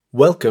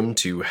Welcome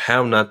to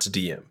How Not to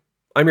DM.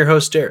 I'm your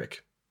host,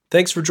 Derek.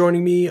 Thanks for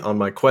joining me on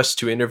my quest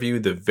to interview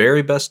the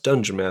very best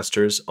dungeon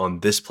masters on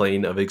this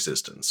plane of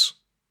existence.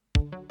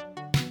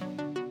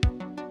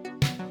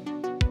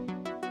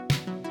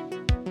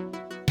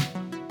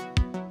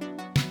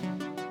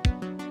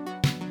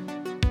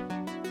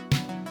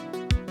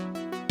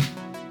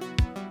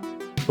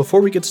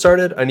 Before we get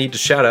started, I need to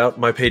shout out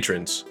my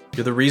patrons.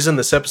 You're the reason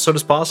this episode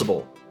is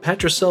possible.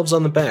 Pat yourselves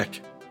on the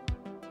back.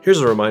 Here's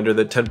a reminder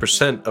that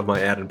 10% of my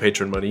ad and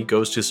patron money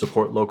goes to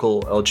support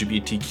local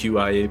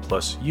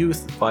LGBTQIA+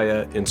 youth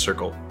via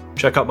Encircle.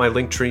 Check out my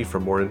Linktree for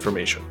more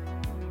information.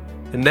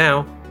 And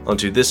now,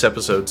 onto this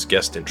episode's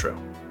guest intro.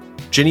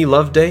 Ginny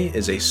Loveday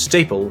is a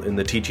staple in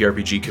the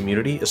TTRPG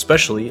community,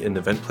 especially in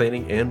event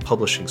planning and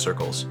publishing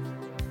circles.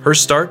 Her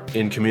start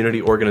in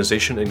community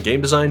organization and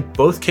game design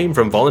both came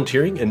from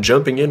volunteering and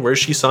jumping in where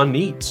she saw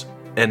needs.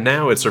 And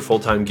now it's her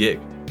full-time gig.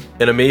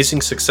 An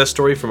amazing success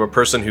story from a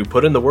person who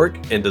put in the work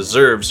and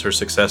deserves her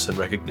success and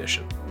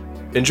recognition.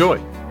 Enjoy!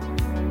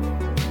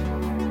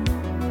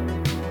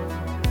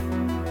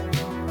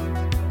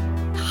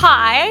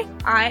 Hi,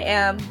 I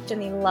am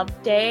Ginny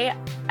Loveday.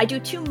 I do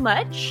too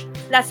much.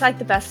 That's like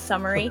the best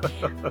summary.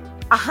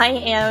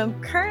 I am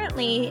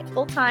currently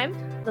full-time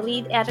the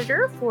lead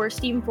editor for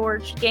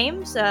Steamforged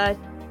Games, a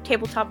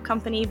tabletop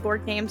company,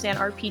 board games, and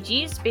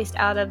RPGs based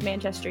out of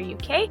Manchester,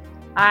 UK.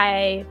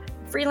 I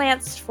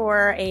freelanced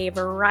for a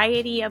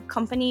variety of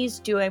companies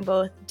doing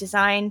both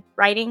design,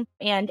 writing,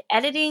 and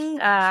editing.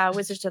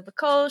 Wizards of the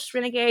Coast,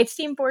 Renegade,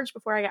 Steamforged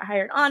before I got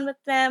hired on with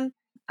them,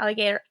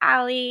 Alligator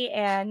Alley,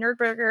 and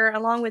Nerdburger,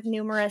 along with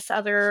numerous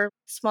other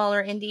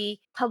smaller indie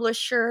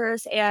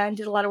publishers, and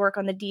did a lot of work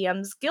on the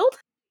DMs Guild.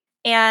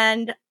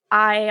 And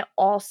I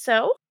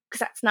also, because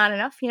that's not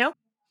enough,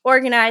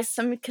 organize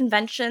some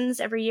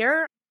conventions every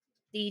year.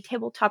 The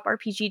tabletop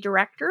RPG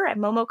director at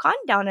MomoCon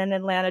down in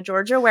Atlanta,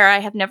 Georgia, where I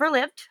have never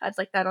lived. I'd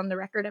like that on the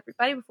record,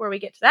 everybody, before we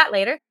get to that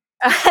later.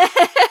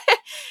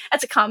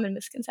 That's a common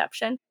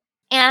misconception.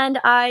 And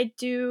I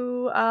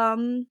do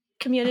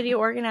community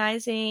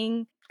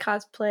organizing,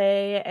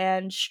 cosplay,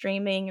 and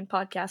streaming and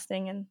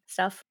podcasting and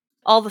stuff.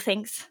 All the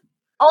things.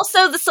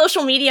 Also, the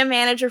social media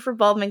manager for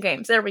Baldman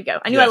Games. There we go.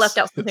 I knew I left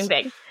out something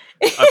big.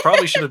 I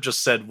probably should have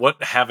just said,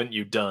 what haven't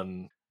you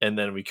done? And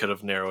then we could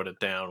have narrowed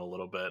it down a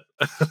little bit.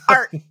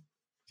 Art.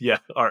 Yeah,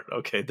 art.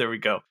 Okay, there we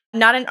go.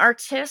 Not an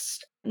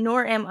artist,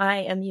 nor am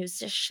I a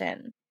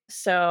musician.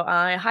 So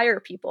I hire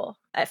people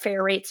at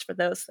fair rates for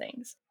those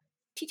things.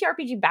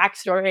 TTRPG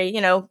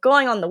backstory,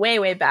 going on the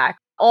way back.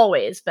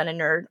 Always been a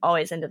nerd,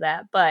 always into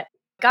that. But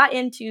got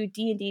into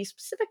D&D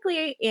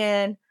specifically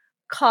in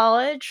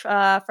college.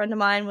 A friend of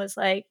mine was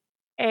like,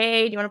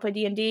 hey, do you want to play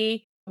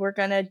D&D? We're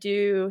going to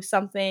do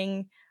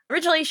something.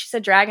 Originally, she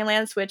said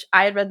Dragonlance, which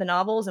I had read the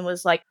novels and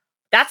was like,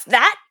 that's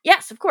that?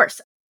 Yes, of course.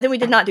 Then we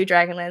did not do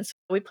Dragonlance.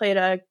 We played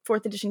a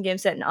 4th edition game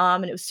set in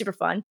and it was super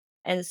fun.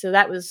 And so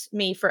that was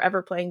me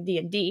forever playing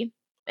D&D.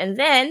 And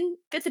then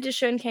 5th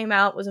edition came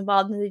out, was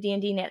involved in the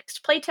D&D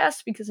Next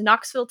playtest because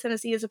Knoxville,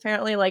 Tennessee is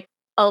apparently like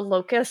a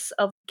locus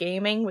of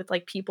gaming with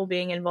like people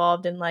being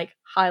involved in like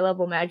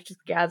high-level Magic the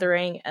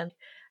Gathering and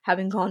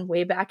having gone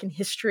way back in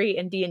history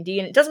and D&D.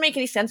 And it doesn't make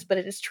any sense, but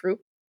it is true.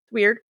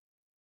 Weird.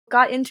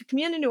 Got into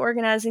community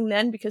organizing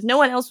then because no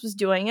one else was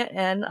doing it.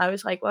 And I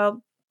was like,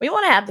 well, we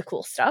want to have the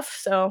cool stuff.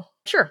 So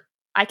sure,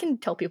 I can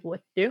tell people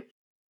what to do.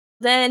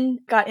 Then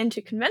got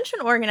into convention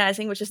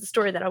organizing, which is the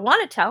story that I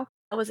want to tell.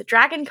 I was at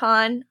Dragon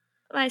Con,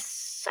 my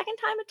second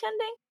time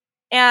attending.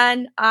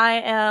 And I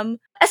am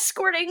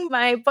escorting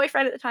my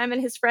boyfriend at the time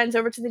and his friends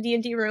over to the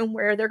D&D room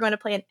where they're going to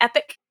play an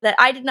epic that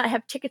I did not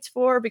have tickets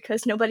for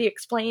because nobody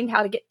explained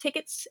how to get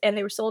tickets. And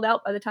they were sold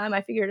out by the time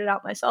I figured it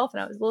out myself.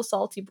 And I was a little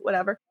salty, but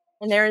whatever.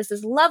 And there is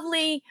this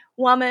lovely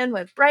woman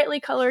with brightly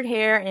colored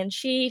hair, and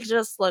she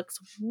just looks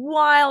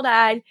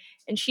wild-eyed,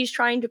 and she's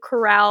trying to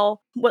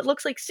corral what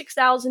looks like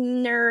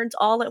 6,000 nerds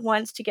all at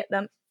once to get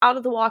them out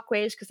of the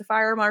walkways because the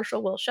fire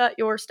marshal will shut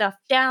your stuff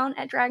down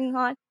at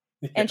DragonCon.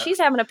 Yeah. And she's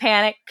having a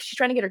panic. She's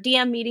trying to get her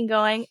DM meeting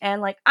going,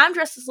 and like I'm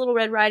dressed as Little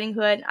Red Riding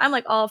Hood. I'm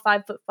like all of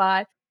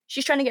 5'5".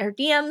 She's trying to get her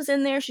DMs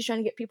in there. She's trying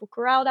to get people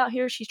corralled out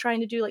here. She's trying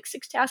to do like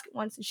 6 tasks at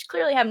once, and she's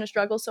clearly having a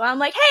struggle. So I'm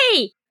like,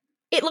 hey!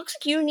 It looks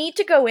like you need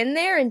to go in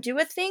there and do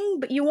a thing,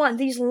 but you want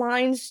these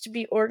lines to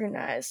be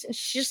organized. And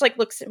she just like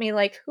looks at me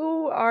like,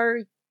 who are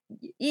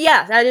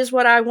yeah, that is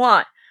what I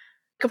want.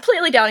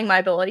 Completely doubting my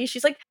ability.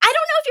 She's like, I don't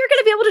know if you're going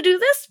to be able to do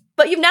this,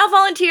 but you've now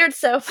volunteered.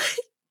 So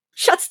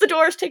shuts the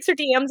doors, takes her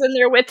DMs in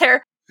there with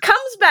her,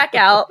 comes back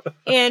out.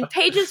 In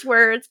Paige's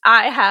words,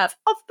 I have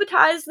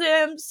alphabetized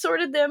them,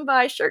 sorted them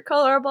by shirt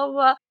color, blah, blah,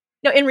 blah.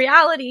 No, in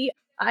reality,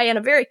 I, in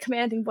a very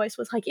commanding voice,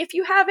 was like, if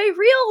you have a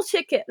real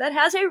ticket that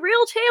has a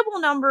real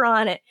table number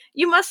on it,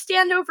 you must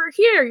stand over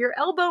here. Your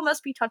elbow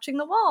must be touching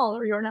the wall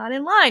or you're not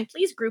in line.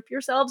 Please group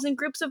yourselves in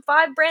groups of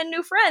 5 brand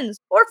new friends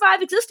or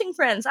 5 existing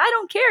friends. I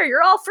don't care.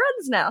 You're all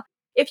friends now.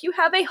 If you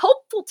have a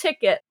hopeful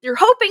ticket, you're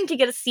hoping to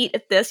get a seat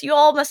at this, you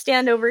all must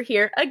stand over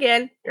here.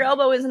 Again, your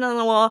elbow isn't on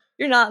the wall.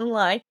 You're not in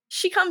line.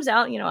 She comes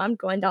out, I'm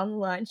going down the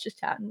lines, just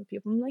chatting with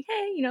people. I'm like,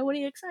 hey, what are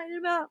you excited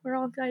about? We're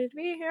all excited to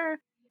be here.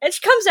 And she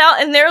comes out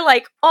and they're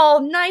like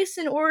all nice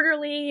and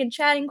orderly and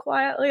chatting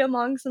quietly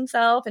amongst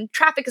themselves, and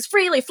traffic is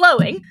freely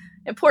flowing,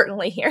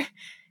 importantly here.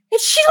 And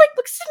she like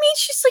looks at me and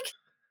she's like,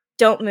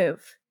 don't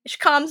move. She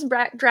comes and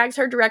drags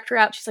her director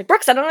out. She's like,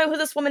 Brooks, I don't know who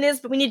this woman is,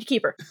 but we need to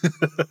keep her.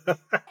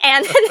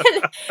 And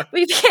then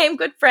we became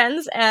good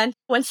friends. And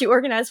once you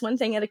organize one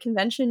thing at a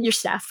convention, you're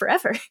staff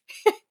forever.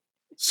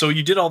 So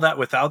you did all that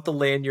without the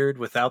lanyard,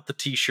 without the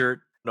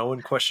t-shirt. No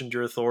one questioned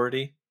your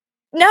authority?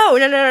 No.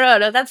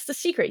 That's the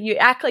secret. You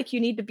act like you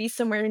need to be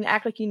somewhere and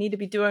act like you need to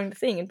be doing the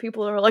thing. And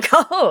people are like,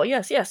 oh,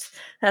 yes,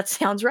 that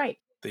sounds right.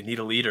 They need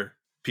a leader.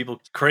 People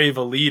crave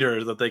a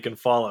leader that they can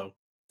follow.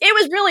 It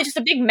was really just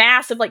a big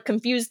mass of like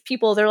confused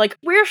people. They're like,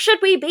 where should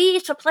we be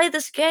to play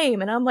this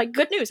game? And I'm like,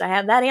 good news. I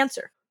have that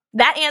answer.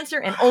 That answer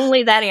and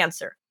only that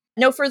answer.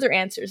 No further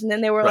answers. And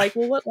then they were like,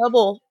 well, what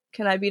level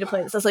can I be to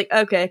play this? I was like,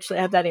 okay, actually,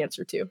 I have that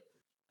answer too.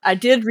 I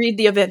did read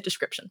the event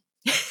description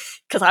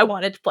because I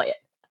wanted to play it.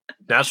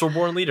 Natural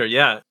born leader,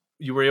 yeah.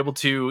 You were able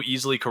to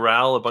easily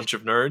corral a bunch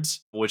of nerds,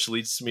 which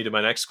leads me to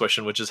my next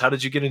question, which is how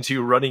did you get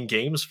into running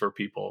games for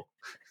people?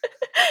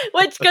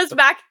 Which goes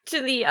back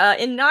to the,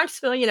 in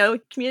Knoxville,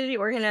 community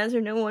organizer,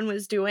 no one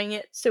was doing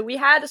it. So we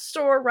had a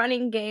store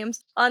running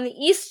games on the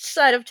east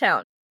side of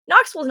town.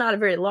 Knoxville is not a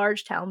very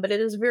large town, but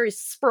it is very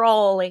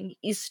sprawling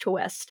east to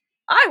west.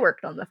 I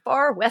worked on the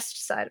far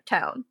west side of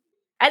town.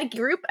 I had a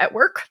group at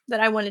work that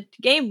I wanted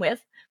to game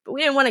with, but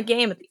we didn't want to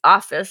game at the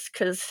office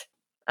because,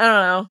 I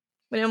don't know,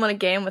 we didn't want to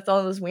game with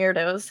all those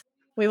weirdos.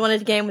 We wanted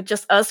to game with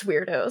just us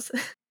weirdos.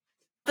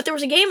 But there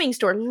was a gaming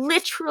store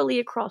literally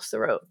across the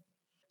road.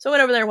 So I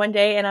went over there one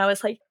day and I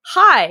was like,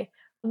 hi,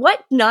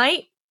 what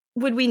night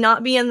would we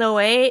not be in the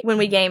way when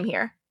we game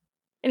here?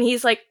 And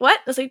he's like, what?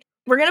 I was like,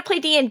 we're going to play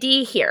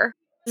D&D here.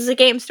 This is a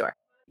game store.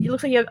 It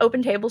looks like you have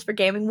open tables for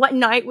gaming. What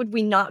night would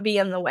we not be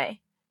in the way?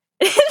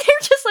 And they're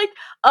just like,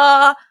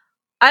 I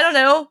don't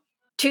know,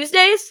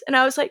 Tuesdays? And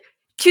I was like,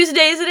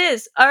 Tuesdays it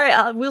is. All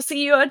right, we'll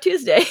see you on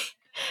Tuesday.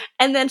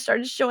 And then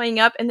started showing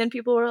up, and then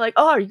people were like,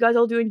 oh, are you guys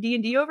all doing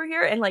D&D over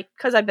here? And like,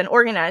 because I've been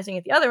organizing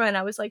at the other end,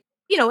 I was like,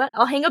 you know what,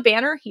 I'll hang a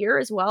banner here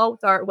as well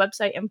with our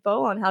website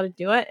info on how to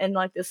do it, and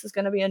like, this is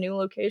going to be a new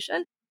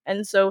location.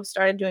 And so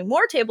started doing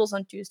more tables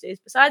on Tuesdays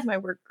besides my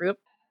work group.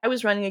 I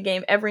was running a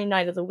game every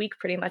night of the week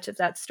pretty much at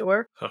that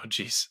store. Oh,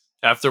 geez.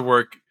 After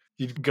work,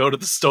 you'd go to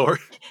the store.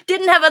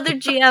 Didn't have other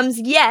GMs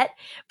yet,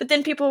 but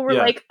then people were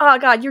like, oh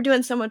God, you're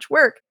doing so much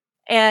work.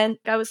 And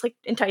I was like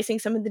enticing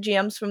some of the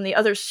GMs from the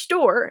other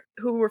store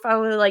who were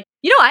finally like,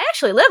 I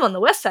actually live on the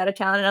west side of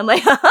town. And I'm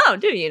like, oh,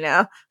 do you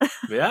now?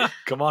 Yeah,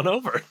 come on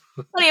over.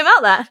 Funny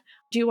about that.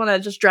 Do you want to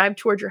just drive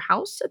towards your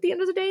house at the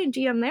end of the day and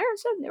GM there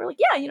instead? And they were like,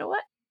 yeah, you know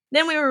what?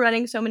 Then we were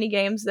running so many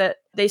games that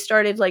they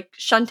started like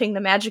shunting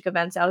the Magic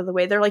events out of the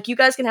way. They're like, you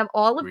guys can have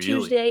all of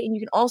Tuesday and you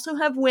can also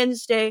have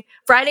Wednesday.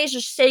 Fridays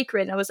are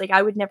sacred. And I was like,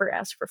 I would never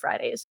ask for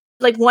Fridays.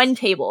 Like one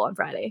table on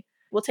Friday.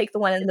 We'll take the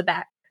one in the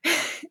back.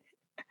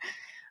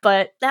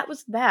 But that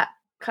was that.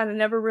 Kind of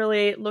never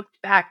really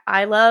looked back.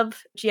 I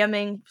love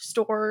GMing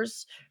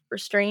stores for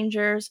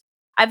strangers.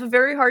 I have a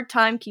very hard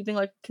time keeping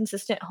like a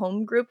consistent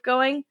home group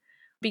going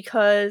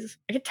because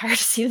I get tired of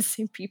seeing the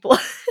same people.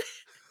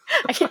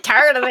 I get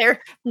tired of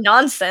their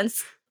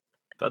nonsense.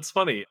 That's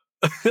funny.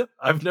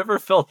 I've never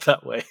felt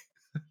that way,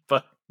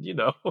 but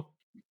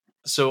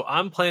So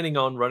I'm planning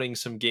on running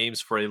some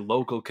games for a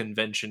local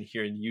convention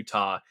here in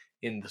Utah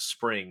in the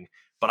spring.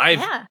 But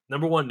I've,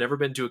 number one, never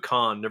been to a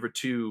con. Number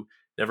two,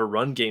 never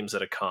run games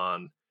at a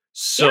con.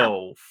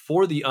 So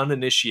for the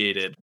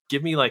uninitiated,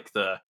 give me like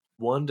the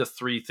 1 to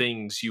 3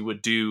 things you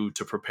would do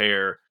to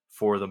prepare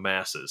for the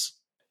masses.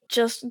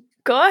 Just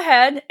go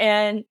ahead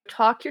and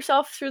talk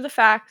yourself through the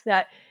fact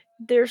that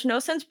there's no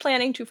sense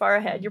planning too far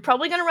ahead. You're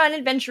probably going to run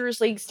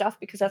Adventurers League stuff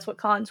because that's what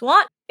cons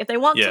want. If they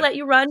want to let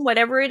you run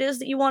whatever it is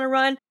that you want to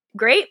run,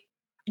 great.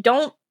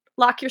 Don't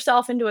lock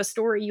yourself into a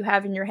story you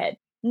have in your head.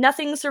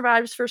 Nothing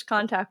survives first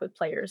contact with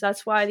players.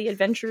 That's why the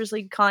Adventurers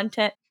League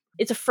content,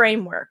 it's a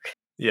framework.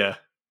 Yeah.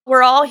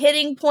 We're all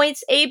hitting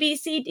points A, B,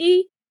 C,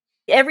 D.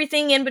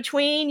 Everything in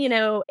between,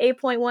 A.1,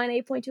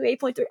 A.2,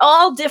 A.3,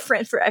 all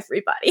different for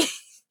everybody.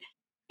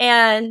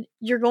 And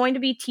you're going to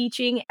be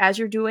teaching as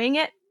you're doing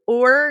it,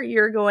 or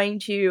you're going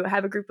to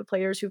have a group of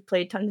players who've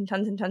played tons and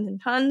tons and tons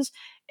and tons,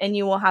 and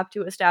you will have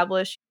to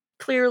establish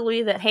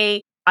clearly that,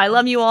 hey, I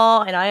love you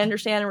all, and I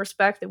understand and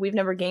respect that we've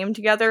never gamed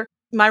together.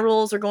 My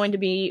rules are going to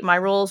be my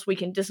rules. We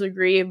can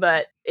disagree,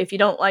 but if you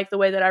don't like the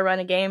way that I run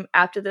a game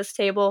after this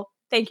table,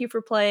 thank you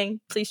for playing.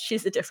 Please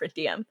choose a different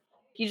DM.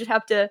 You just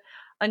have to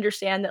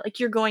understand that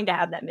you're going to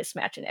have that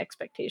mismatch in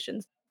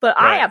expectations. But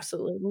I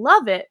absolutely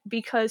love it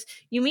because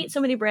you meet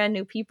so many brand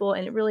new people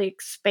and it really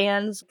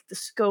expands the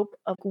scope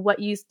of what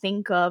you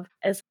think of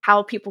as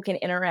how people can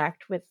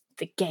interact with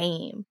the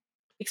game.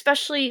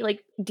 Especially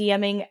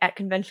DMing at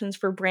conventions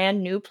for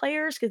brand new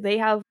players because they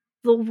have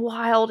the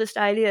wildest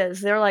ideas.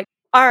 They're like,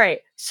 all right,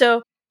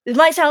 so this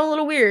might sound a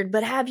little weird,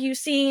 but have you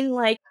seen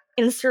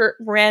insert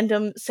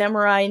random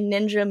samurai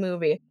ninja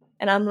movie?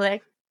 And I'm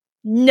like,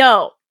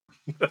 no.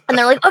 And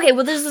they're like, okay,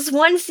 well, there's this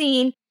one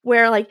scene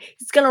where like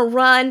he's gonna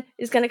run,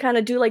 he's gonna kind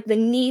of do like the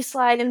knee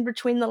slide in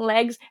between the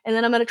legs, and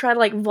then I'm gonna try to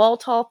like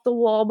vault off the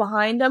wall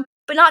behind him,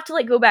 but not to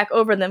like go back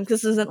over them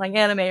because this isn't like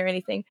anime or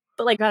anything.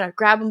 But like gotta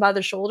grab them by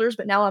their shoulders,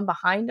 but now I'm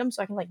behind them,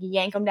 so I can like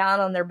yank them down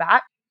on their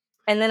back,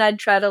 and then I'd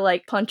try to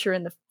like punch her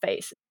in the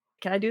face.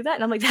 Can I do that?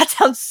 And I'm like, that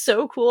sounds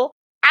so cool.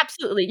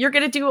 Absolutely, you're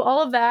gonna do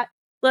all of that.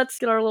 Let's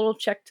get our little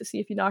check to see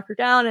if you knock her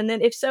down, and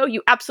then if so,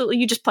 you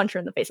just punch her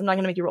in the face. I'm not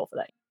gonna make you roll for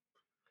that.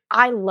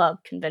 I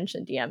love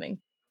convention DMing.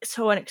 It's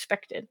so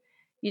unexpected.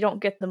 You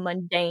don't get the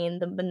mundane,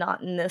 the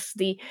monotonous,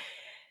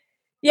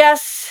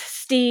 yes,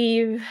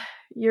 Steve,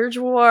 your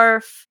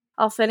dwarf,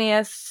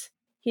 Alphinius,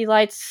 he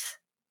lights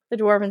the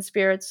dwarven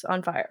spirits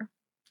on fire.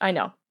 I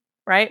know,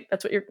 right?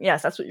 That's what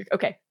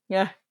okay.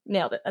 Yeah,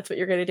 nailed it. That's what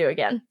you're going to do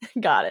again.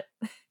 Got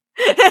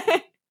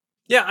it.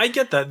 Yeah, I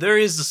get that. There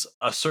is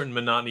a certain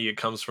monotony that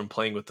comes from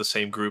playing with the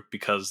same group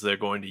because they're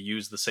going to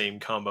use the same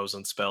combos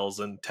and spells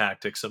and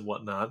tactics and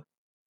whatnot.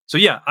 So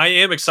yeah, I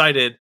am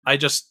excited. I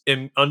just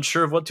am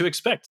unsure of what to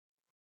expect.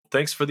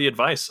 Thanks for the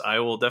advice. I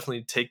will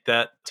definitely take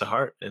that to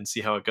heart and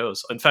see how it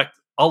goes. In fact,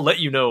 I'll let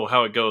you know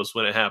how it goes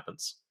when it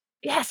happens.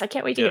 Yes, I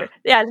can't wait to hear.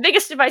 Yeah, the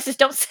biggest advice is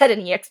don't set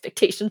any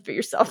expectations for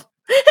yourself.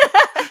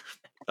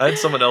 I had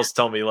someone else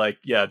tell me, like,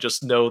 yeah,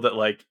 just know that,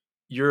 like,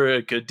 you're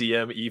a good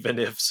DM even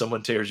if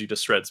someone tears you to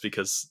shreds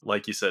because,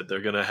 like you said,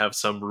 they're going to have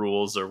some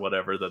rules or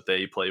whatever that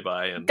they play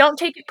by. And don't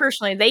take it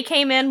personally. They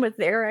came in with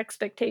their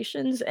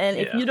expectations, and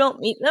if you don't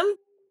meet them,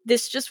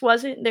 this just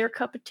wasn't their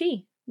cup of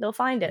tea. They'll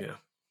find it. Yeah,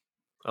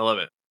 I love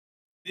it.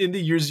 In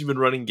the years you've been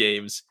running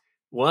games,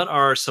 what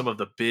are some of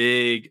the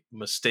big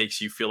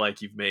mistakes you feel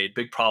like you've made,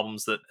 big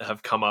problems that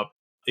have come up,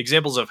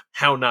 examples of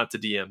how not to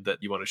DM that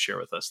you want to share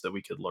with us that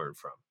we could learn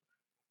from?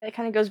 It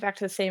kind of goes back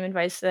to the same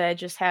advice that I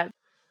just had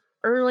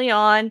early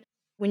on.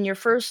 When you're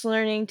first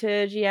learning to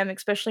GM,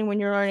 especially when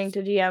you're learning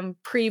to GM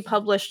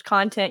pre-published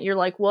content, you're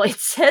like, well, it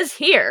says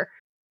here.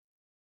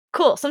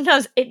 Cool.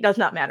 Sometimes it does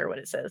not matter what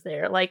it says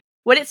there. Like,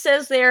 what it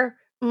says there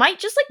might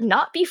just like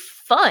not be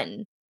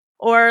fun.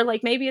 Or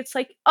like maybe it's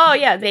like, oh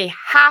yeah, they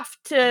have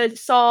to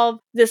solve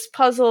this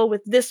puzzle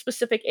with this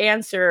specific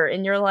answer.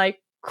 And you're like,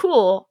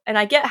 cool. And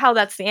I get how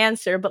that's the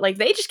answer, but like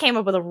they just came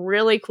up with a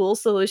really cool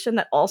solution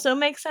that also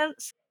makes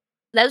sense.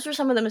 Those were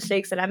some of the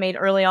mistakes that I made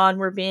early on,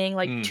 were being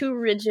like too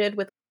rigid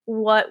with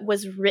what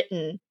was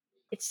written.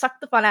 It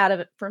sucked the fun out of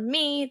it for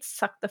me. It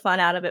sucked the fun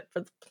out of it for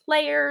the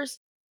players.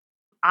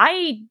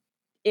 I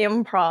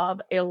improv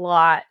a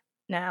lot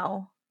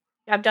now.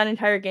 I've done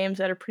entire games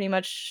that are pretty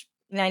much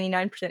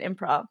 99%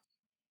 improv,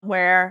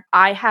 where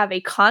I have a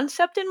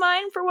concept in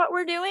mind for what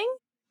we're doing,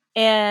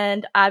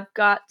 and I've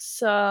got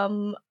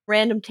some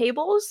random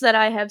tables that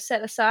I have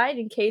set aside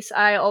in case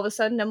I all of a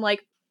sudden am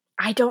like,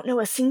 I don't know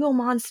a single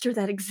monster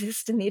that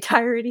exists in the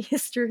entirety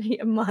history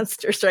of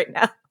monsters right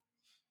now.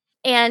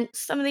 And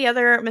some of the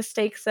other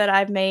mistakes that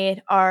I've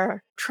made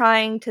are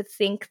trying to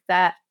think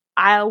that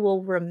I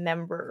will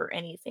remember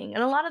anything.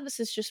 And a lot of this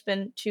has just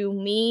been to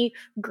me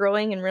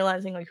growing and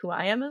realizing like who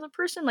I am as a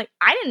person. Like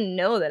I didn't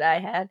know that I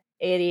had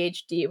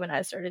ADHD when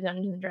I started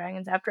Dungeons and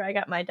Dragons after I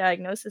got my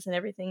diagnosis and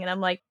everything. And I'm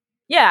like,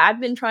 yeah,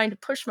 I've been trying to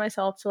push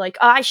myself to like,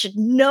 oh, I should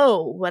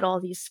know what all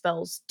these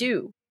spells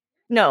do.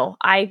 No,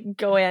 I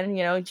go in,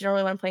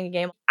 generally when I'm playing a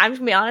game, I'm just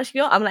gonna be honest with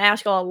you, I'm gonna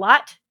ask you all a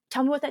lot.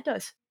 Tell me what that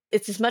does.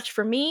 It's as much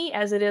for me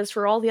as it is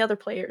for all the other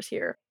players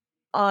here.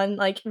 On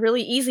like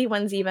really easy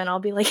ones even, I'll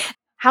be like,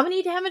 how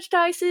many damage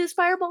dice is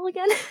Fireball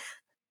again?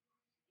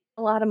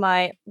 A lot of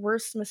my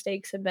worst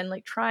mistakes have been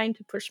like trying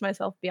to push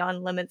myself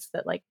beyond limits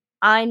that like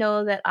I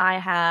know that I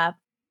have.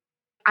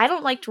 I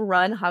don't like to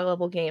run high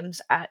level games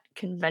at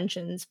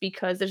conventions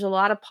because there's a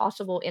lot of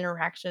possible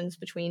interactions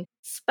between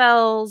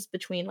spells,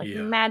 between like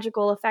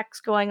magical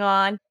effects going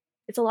on.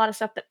 It's a lot of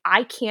stuff that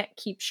I can't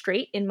keep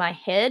straight in my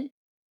head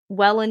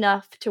well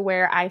enough to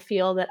where I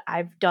feel that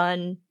I've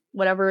done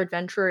whatever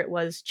adventure it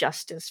was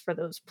justice for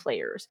those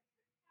players.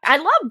 I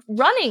love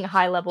running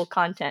high level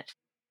content,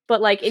 but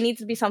like it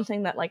needs to be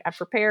something that like I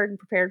prepared,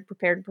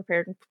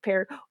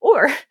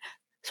 or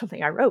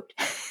something I wrote.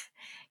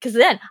 Because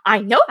then I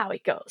know how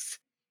it goes.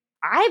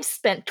 I've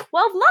spent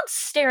 12 months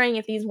staring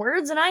at these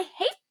words and I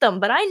hate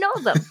them, but I know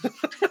them.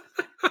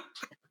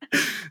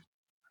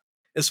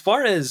 As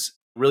far as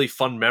really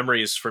fun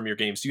memories from your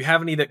games, do you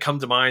have any that come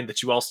to mind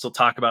that you all still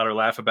talk about or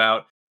laugh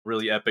about?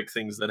 Really epic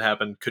things that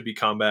happen, could be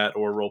combat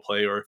or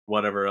roleplay or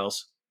whatever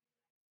else.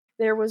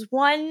 There was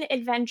one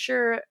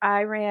adventure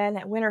I ran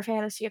at Winter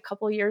Fantasy a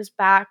couple years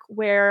back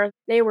where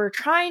they were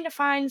trying to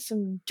find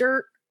some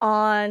dirt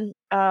on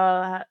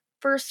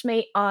first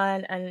mate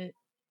on an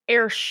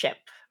airship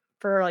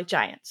for like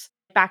giants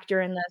back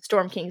during the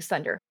Storm King's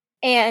Thunder.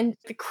 And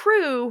the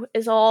crew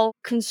is all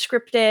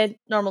conscripted,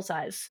 normal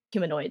size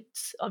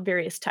humanoids of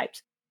various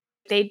types.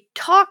 They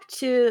talked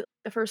to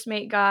the first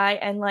mate guy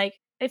and like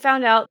they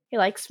found out he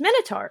likes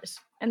minotaurs.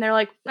 And they're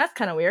like, that's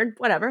kind of weird,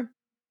 whatever.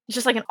 It's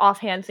just like an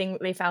offhand thing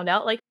they found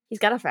out. Like, he's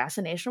got a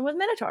fascination with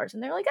minotaurs.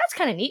 And they're like, that's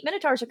kind of neat.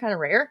 Minotaurs are kind of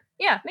rare.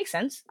 Yeah, makes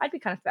sense. I'd be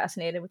kind of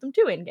fascinated with them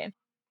too in game.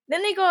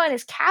 Then they go in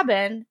his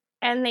cabin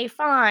and they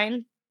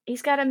find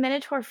He's got a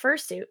Minotaur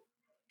fursuit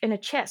in a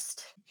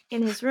chest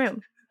in his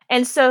room.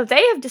 And so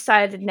they have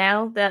decided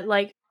now that,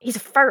 like, he's a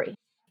furry.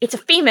 It's a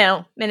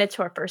female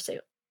Minotaur fursuit.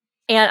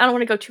 And I don't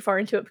want to go too far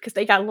into it because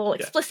they got a little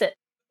explicit.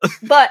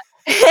 But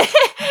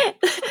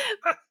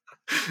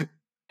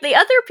the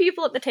other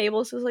people at the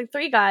table, so it was like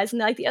 3 guys, and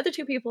like the other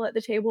 2 people at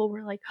the table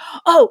were like,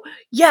 oh,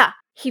 yeah,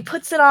 he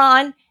puts it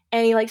on,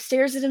 and he like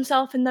stares at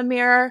himself in the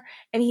mirror,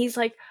 and he's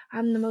like,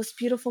 I'm the most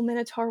beautiful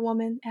Minotaur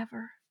woman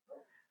ever.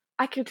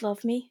 I could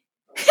love me.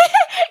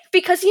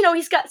 Because, you know,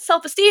 he's got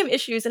self-esteem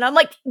issues, and I'm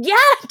like, yeah,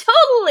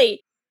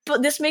 totally!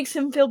 But this makes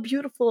him feel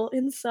beautiful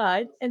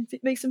inside, and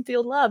makes him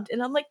feel loved,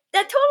 and I'm like,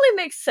 that totally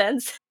makes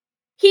sense.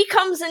 He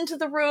comes into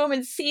the room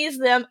and sees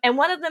them, and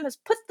one of them has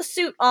put the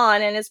suit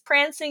on and is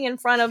prancing in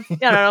front of, I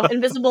don't know,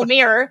 invisible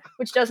mirror,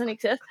 which doesn't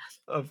exist.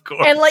 Of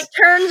course. And, like,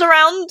 turns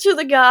around to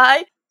the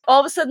guy. All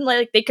of a sudden,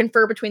 like, they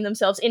confer between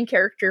themselves in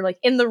character, like,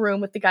 in the room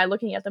with the guy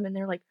looking at them, and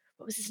they're like,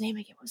 what was his name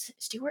again? What was it?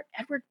 Stuart?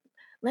 Edward?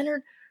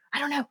 Leonard? I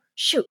don't know.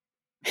 Shoot.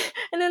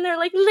 And then they're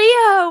like,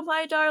 Leo,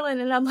 my darling.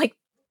 And I'm like,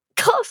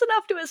 close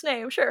enough to his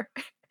name, sure.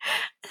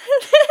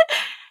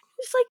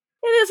 It's like,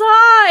 it is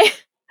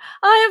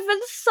I have been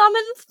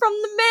summoned from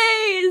the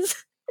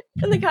maze.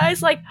 And the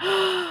guy's like,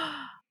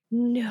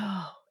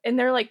 no. And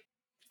they're like,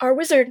 our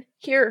wizard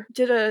here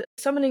did a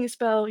summoning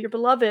spell, your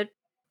beloved,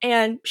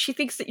 and she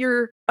thinks that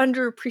you're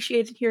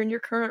underappreciated here in your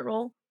current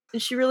role.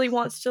 And she really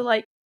wants to,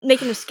 like,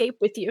 make an escape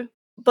with you.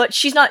 But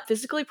she's not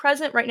physically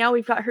present. Right now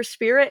we've got her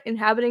spirit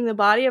inhabiting the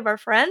body of our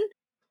friend.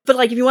 But,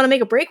 like, if you want to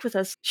make a break with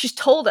us, she's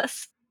told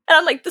us. And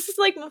I'm like, this is,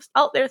 like, most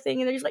out there thing.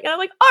 And they're just like, and I'm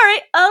like, all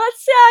right,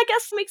 let's, I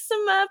guess, make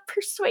some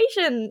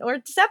persuasion or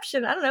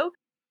deception. I don't know.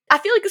 I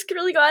feel like this could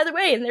really go either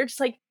way. And they're just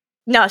like,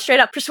 no, straight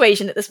up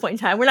persuasion at this point in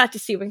time. We're not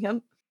deceiving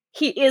him.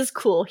 He is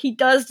cool. He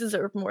does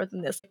deserve more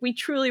than this. We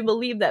truly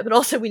believe that, but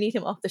also we need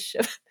him off the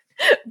ship.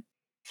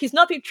 He's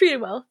not being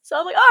treated well. So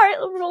I'm like, all right,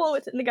 we're rolling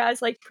with it. And the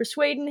guy's, like,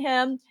 persuading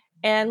him.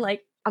 And,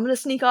 like, I'm gonna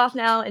sneak off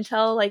now and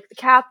tell, like, the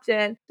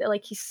captain that,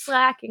 like, he's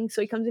slacking.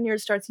 So he comes in here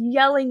and starts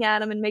yelling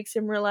at him and makes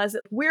him realize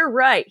that we're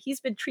right. He's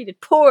been treated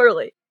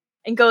poorly.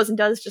 And goes and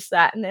does just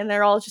that. And then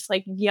they're all just,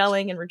 like,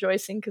 yelling and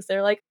rejoicing because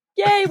they're like,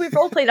 yay, we've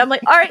roleplayed. I'm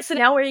like, all right, so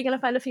now where are you gonna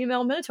find a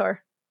female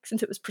Minotaur?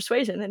 Since it was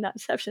persuasion and not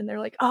deception. They're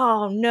like,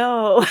 oh,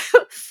 no.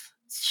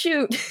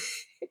 Shoot.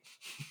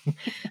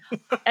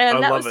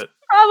 And that was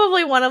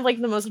probably one of, like,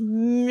 the most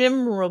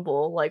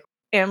memorable, like,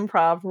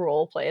 improv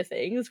role play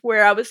things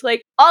where I was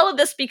like, all of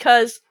this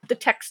because the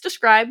text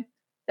described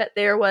that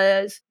there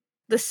was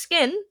the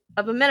skin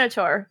of a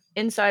Minotaur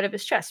inside of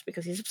his chest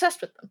because he's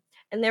obsessed with them.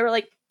 And they were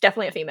like,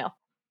 definitely a female.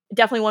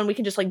 Definitely one we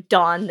can just, like,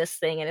 don this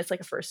thing and it's like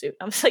a fursuit.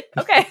 I was like,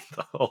 okay.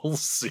 The whole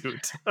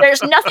suit.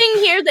 There's nothing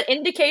here that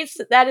indicates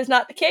that that is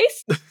not the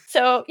case.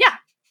 So, yeah,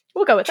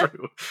 we'll go with it.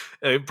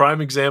 A prime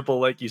example,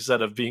 like you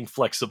said, of being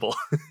flexible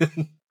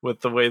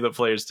with the way that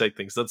players take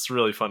things. That's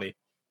really funny.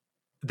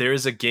 There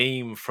is a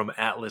game from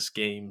Atlas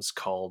Games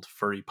called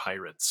Furry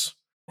Pirates.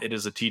 It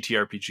is a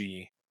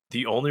TTRPG.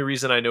 The only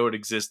reason I know it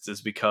exists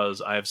is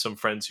because I have some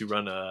friends who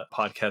run a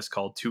podcast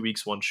called 2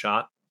 Weeks, 1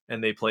 Shot,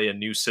 and they play a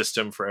new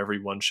system for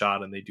every one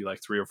shot, and they do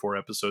like 3 or 4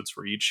 episodes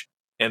for each.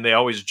 And they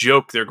always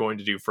joke they're going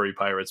to do Furry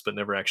Pirates, but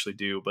never actually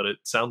do. But it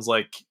sounds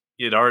like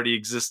it already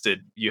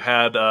existed. You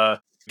had a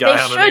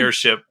guy on an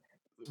airship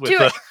with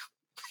a...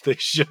 They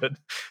should.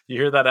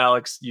 You hear that,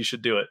 Alex? You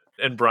should do it.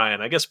 And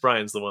Brian. I guess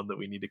Brian's the one that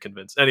we need to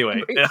convince.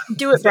 Anyway.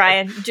 Do it,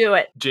 Brian. Do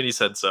it. Ginny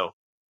said so.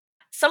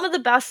 Some of the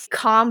best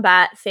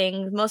combat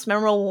things, most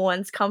memorable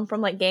ones, come from,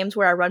 like, games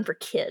where I run for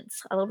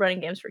kids. I love running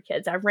games for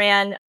kids. I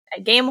ran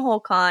at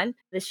Gamehole Con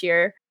this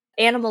year,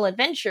 Animal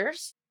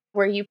Adventures,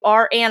 where you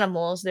are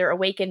animals. They're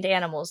awakened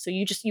animals. So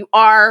you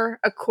are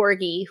a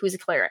corgi who's a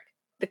cleric.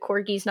 The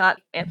corgi's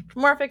not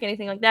anthropomorphic,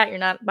 anything like that. You're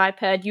not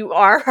biped. You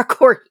are a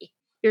corgi.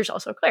 You're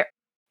also a cleric.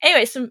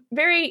 Anyway, some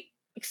very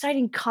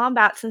exciting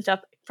combats and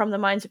stuff from the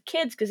minds of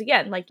kids, because,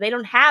 again, like, they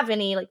don't have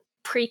any, like,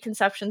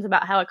 preconceptions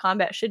about how a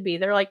combat should be.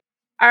 They're like,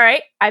 all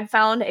right, I've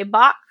found a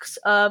box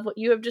of what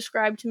you have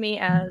described to me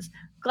as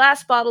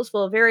glass bottles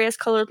full of various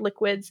colored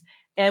liquids,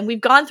 and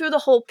we've gone through the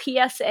whole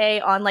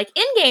PSA on, like,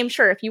 in-game,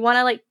 sure, if you want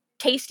to, like,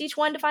 taste each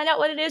one to find out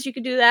what it is, you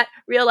could do that.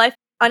 Real life,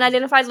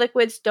 unidentified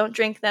liquids, don't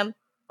drink them,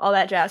 all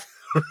that jazz.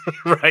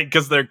 Right,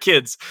 because they're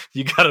kids.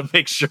 You gotta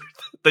make sure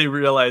that they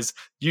realize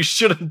you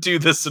shouldn't do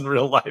this in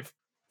real life.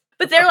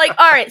 But they're like,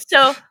 all right,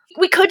 so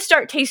we could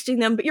start tasting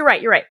them, but you're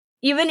right.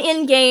 Even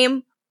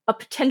in-game, a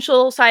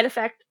potential side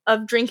effect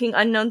of drinking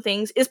unknown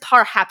things is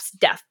perhaps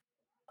death.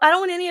 I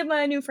don't want any of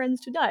my new friends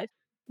to die.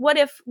 What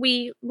if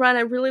we run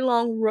a really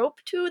long rope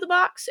to the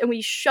box and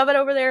we shove it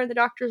over there in the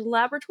doctor's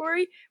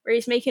laboratory where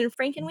he's making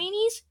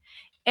Frankenweenies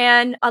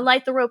and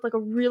light the rope like a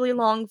really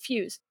long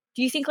fuse?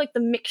 Do you think, like, the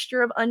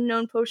mixture of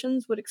unknown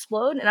potions would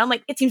explode? And I'm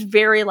like, it seems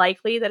very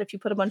likely that if you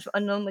put a bunch of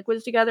unknown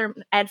liquids together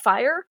and add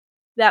fire,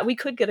 that we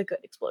could get a good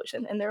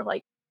explosion. And they're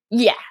like,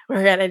 yeah,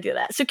 we're gonna do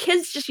that. So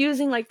kids just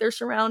using, like, their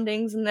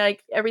surroundings and,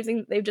 like, everything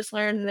that they've just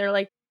learned, and they're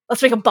like,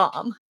 let's make a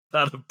bomb.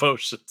 Out of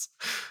potions.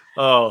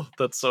 Oh,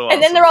 that's so awesome.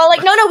 And then they're all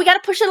like, no, we got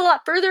to push it a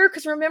lot further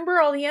because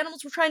remember, all the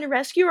animals we're trying to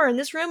rescue are in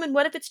this room, and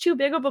what if it's too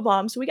big of a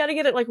bomb? So we got to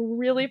get it like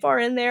really far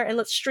in there, and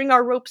let's string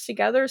our ropes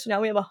together. So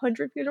now we have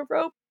 100 feet of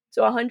rope,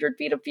 so 100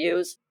 feet of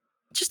fuse.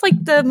 Just like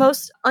the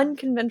most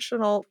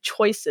unconventional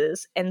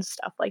choices and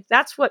stuff. Like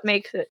that's what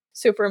makes it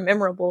super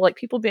memorable. Like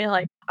people being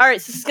like, all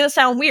right, so this is going to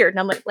sound weird. And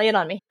I'm like, lay it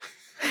on me.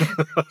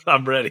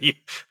 I'm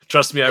ready.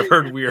 Trust me, I've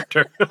heard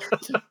weirder.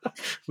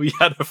 We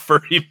had a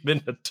furry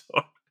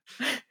minotaur.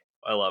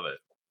 I love it.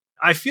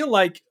 I feel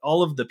like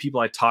all of the people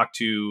I talk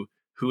to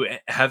who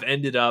have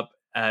ended up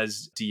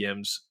as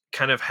DMs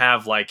kind of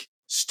have like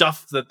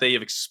stuff that they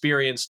have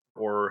experienced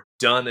or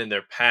done in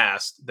their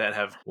past that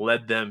have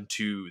led them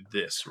to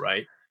this,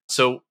 right?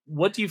 So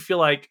what do you feel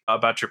like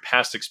about your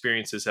past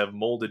experiences have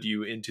molded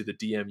you into the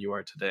DM you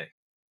are today?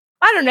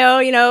 I don't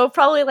know,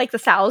 probably like the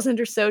 1,000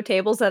 or so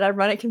tables that I've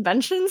run at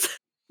conventions.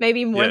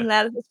 Maybe more than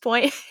that at this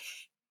point.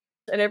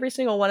 And every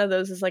single one of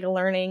those is like a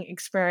learning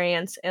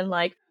experience. And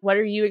like, what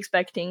are you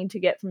expecting to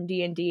get from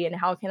D&D? And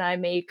how can I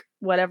make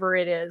whatever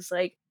it is?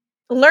 Like,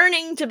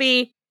 learning to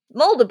be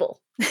moldable,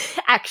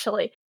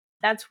 actually.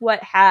 That's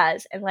what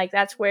has. And like,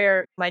 that's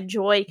where my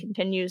joy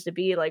continues to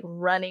be, like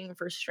running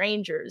for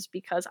strangers,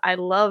 because I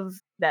love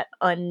that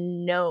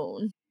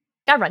unknown.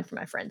 I run for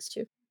my friends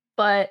too.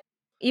 But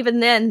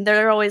even then,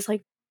 they're always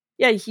like,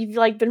 yeah, you've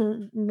like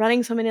been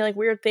running so many like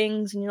weird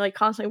things, and you're like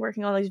constantly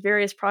working on these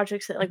various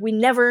projects that like we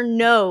never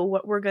know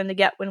what we're going to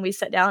get when we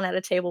sit down at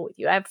a table with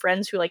you. I have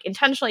friends who like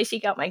intentionally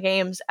seek out my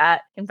games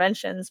at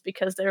conventions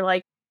because they're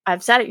like,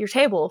 I've sat at your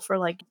table for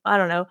like, I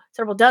don't know,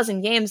 several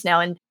dozen games now,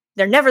 and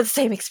they're never the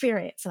same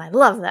experience. And I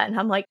love that. And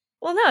I'm like,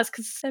 well, no, it's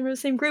because we're the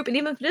same group. And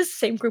even if it is the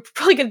same group, we're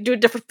probably going to do a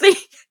different thing.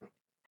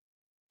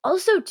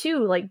 Also,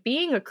 too, like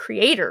being a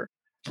creator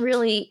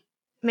really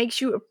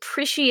makes you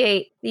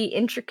appreciate the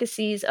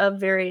intricacies of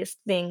various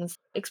things,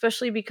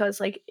 especially because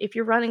like if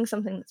you're running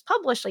something that's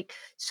published, like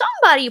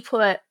somebody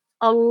put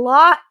a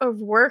lot of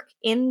work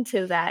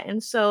into that.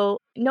 And so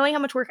knowing how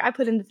much work I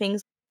put into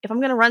things, if I'm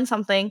going to run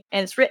something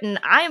and it's written,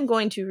 I am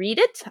going to read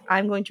it.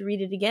 I'm going to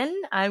read it again.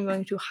 I'm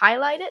going to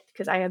highlight it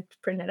because I have to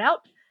print it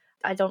out.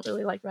 I don't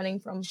really like running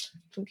from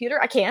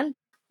computer.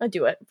 I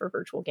do it for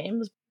virtual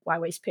games. Why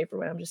waste paper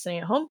when I'm just sitting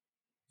at home?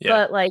 Yeah.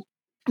 But like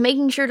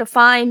making sure to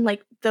find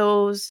like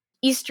those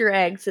Easter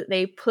eggs that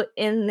they put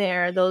in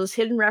there, those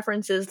hidden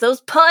references,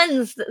 those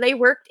puns that they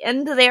worked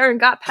into there and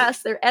got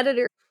past their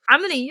editor. I'm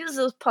going to use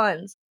those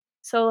puns.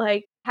 So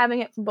like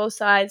having it from both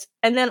sides,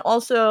 and then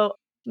also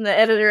the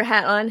editor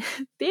hat on,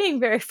 being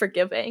very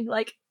forgiving.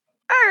 Like,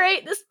 all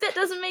right, this bit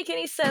doesn't make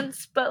any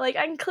sense, but like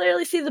I can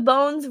clearly see the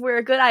bones where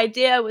a good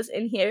idea was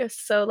in here.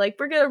 So like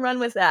we're going to run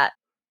with that.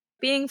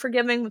 Being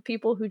forgiving with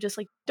people who just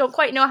like don't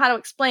quite know how to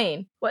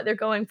explain what they're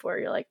going for.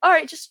 You're like, all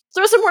right, just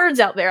throw some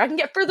words out there. I can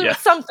get further with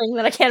something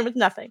than I can with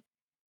nothing.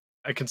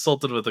 I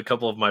consulted with a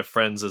couple of my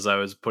friends as I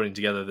was putting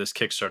together this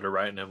Kickstarter,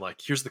 right? And I'm like,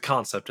 here's the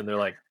concept. And they're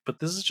like, but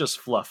this is just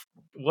fluff.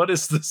 What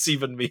does this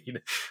even mean?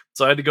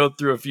 So I had to go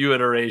through a few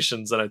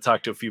iterations, and I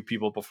talked to a few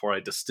people before I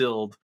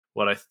distilled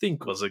what I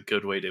think was a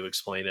good way to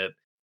explain it.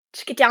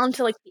 Just get down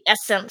to like the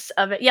essence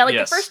of it. Yeah, like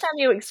the first time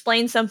you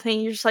explain something,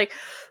 you're just like,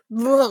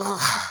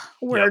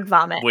 word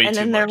vomit. And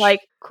then they're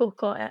like, cool.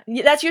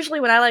 That's usually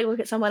when I like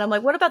look at someone, I'm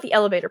like, what about the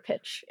elevator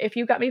pitch? If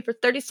you got me for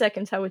 30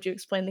 seconds, how would you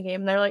explain the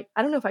game? And they're like,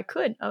 I don't know if I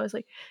could. I was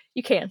like,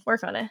 you can,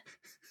 work on it.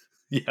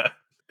 Yeah.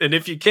 And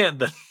if you can't,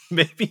 then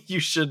maybe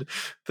you should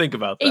think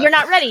about that. You're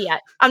not ready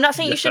yet. I'm not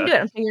saying you shouldn't do it.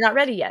 I'm saying you're not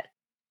ready yet.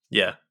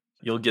 Yeah,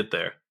 you'll get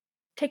there.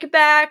 Take it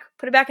back,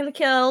 put it back in the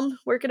kiln,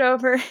 work it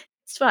over.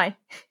 It's fine.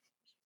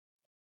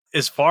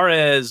 As far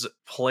as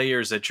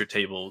players at your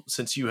table,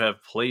 since you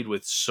have played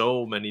with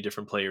so many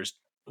different players,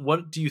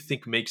 what do you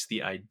think makes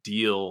the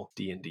ideal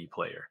D&D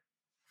player?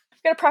 I'm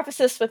going to preface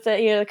this with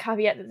the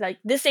caveat that like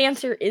this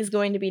answer is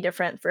going to be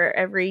different for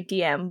every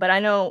DM, but I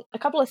know a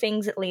couple of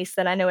things at least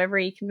that I know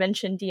every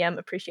convention DM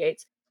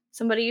appreciates.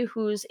 Somebody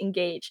who's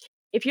engaged.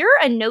 If you're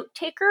a note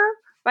taker,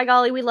 by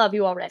golly, we love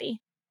you already.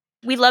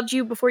 We loved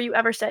you before you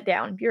ever sat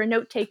down. If you're a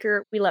note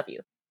taker, we love you.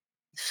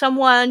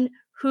 Someone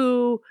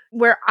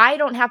where I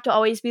don't have to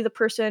always be the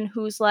person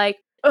who's like,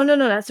 oh, no,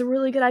 that's a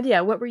really good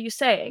idea. What were you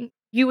saying?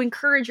 You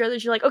encourage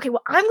others. You're like, okay,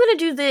 well, I'm going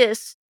to do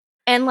this.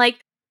 And like,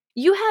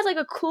 you had like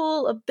a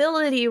cool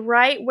ability,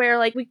 right? Where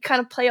like we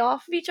kind of play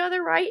off of each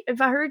other, right?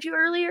 If I heard you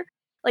earlier,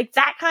 like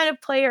that kind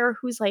of player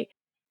who's like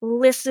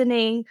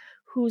listening,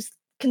 who's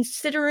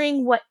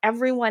considering what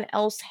everyone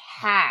else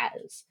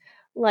has.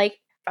 Like, if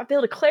I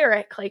build a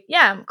cleric, like,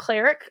 yeah, I'm a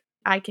cleric.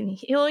 I can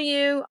heal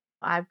you.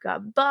 I've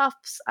got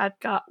buffs, I've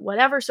got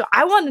whatever. So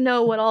I want to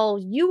know what all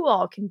you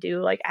all can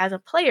do, like, as a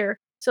player.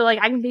 So, like,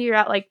 I can figure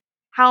out, like,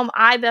 how am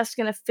I best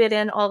going to fit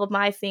in all of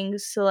my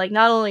things to, like,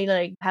 not only,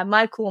 like, have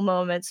my cool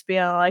moments,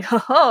 being like,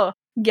 oh,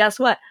 guess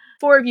what?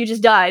 4 of you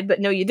just died, but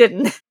no, you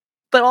didn't.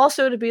 But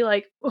also to be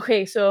like,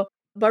 okay, so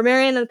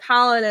Barbarian and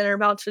Paladin are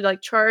about to,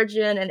 like, charge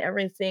in and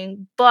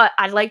everything, but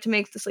I'd like to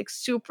make this, like,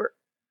 super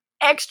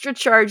extra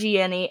chargey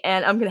any,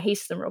 and I'm going to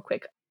haste them real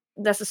quick.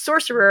 That's a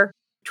sorcerer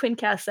twin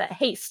cast that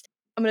haste.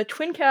 I'm gonna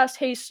twin cast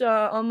haste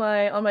on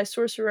my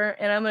sorcerer,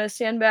 and I'm gonna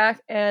stand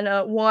back and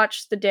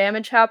watch the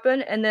damage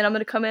happen, and then I'm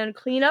gonna come in and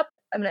clean up.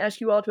 I'm gonna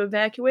ask you all to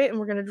evacuate, and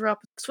we're gonna drop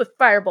a swift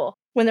fireball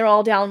when they're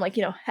all down, like,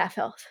 half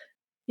health.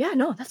 Yeah,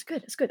 no, that's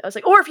good. That's good. I was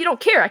like, or if you don't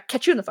care, I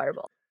catch you in the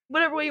fireball.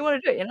 Whatever way you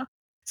want to do it.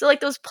 So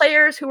like those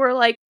players who are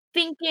like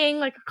thinking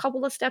like a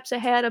couple of steps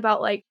ahead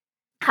about like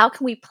how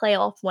can we play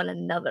off one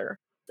another.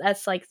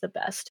 That's like the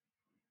best.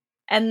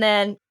 And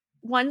then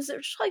ones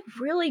that just like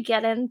really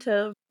get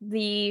into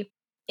the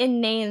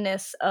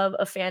inaneness of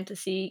a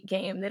fantasy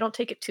game. They don't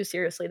take it too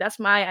seriously. That's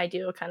my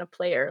ideal kind of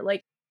player.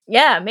 Like,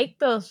 yeah, make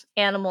those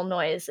animal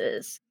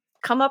noises.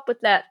 Come up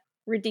with that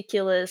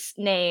ridiculous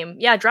name.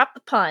 Yeah, drop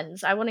the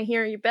puns. I want to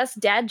hear your best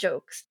dad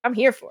jokes. I'm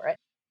here for it.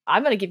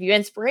 I'm going to give you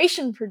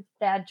inspiration for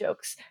dad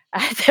jokes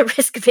at the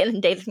risk of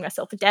inundating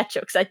myself with dad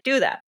jokes. I do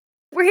that.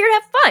 We're here to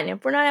have fun.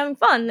 If we're not having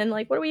fun, then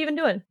like, what are we even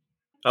doing?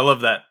 I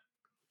love that.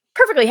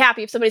 Perfectly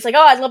happy if somebody's like,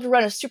 oh, I'd love to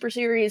run a super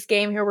serious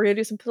game here. We're going to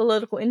do some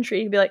political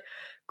intrigue. You'd be like,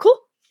 cool.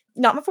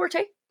 Not my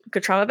forte.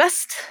 Could try my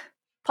best.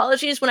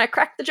 Apologies when I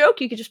crack the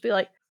joke. You could just be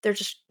like, they're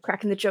just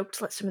cracking the joke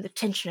to let some of the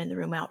tension in the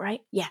room out,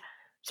 right? Yeah,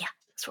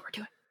 that's what we're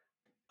doing.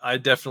 I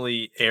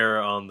definitely err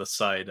on the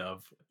side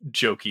of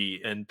jokey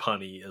and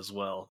punny as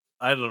well.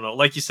 I don't know.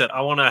 Like you said,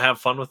 I want to have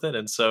fun with it.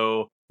 And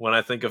so when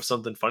I think of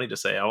something funny to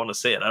say, I want to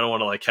say it. I don't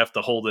want to like have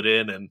to hold it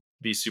in and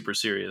be super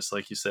serious.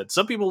 Like you said,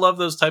 some people love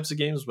those types of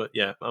games, but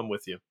yeah, I'm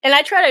with you. And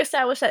I try to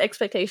establish that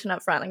expectation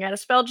up front. I got a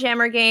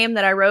Spelljammer game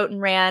that I wrote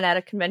and ran at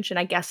a convention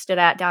I guested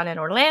at down in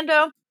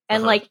Orlando.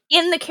 And like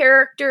in the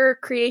character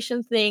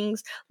creation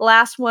things, the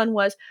last one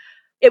was,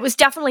 it was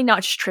definitely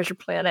not just Treasure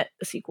Planet,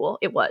 the sequel.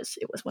 It was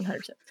 100%.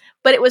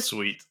 But it was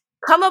sweet.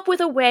 Come up with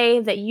a way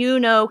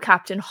that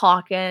Captain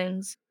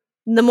Hawkins.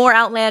 The more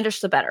outlandish,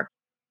 the better.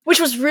 Which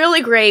was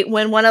really great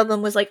when one of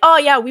them was like, oh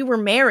yeah, we were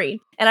married.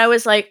 And I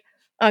was like,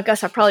 I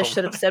guess I probably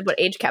should have said what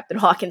age Captain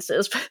Hawkins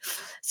is.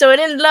 So it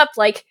ended up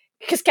like,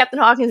 because Captain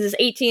Hawkins is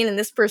 18 and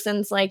this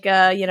person's like,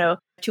 200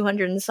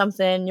 and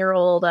something year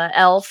old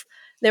elf.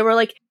 They were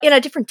like in a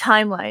different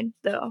timeline,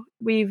 though.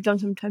 We've done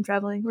some time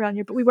traveling around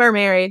here, but we were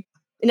married.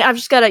 And I've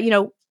just got to,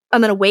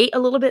 I'm going to wait a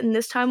little bit in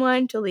this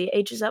timeline till he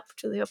ages up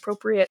to the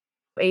appropriate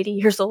 80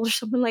 years old or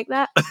something like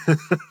that.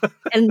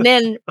 And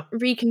then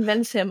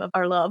reconvince him of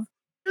our love.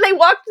 And they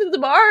walked through the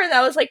bar and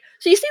I was like,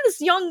 so you see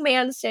this young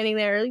man standing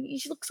there.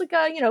 He looks like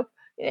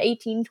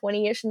 18,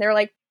 20-ish. And they're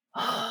like,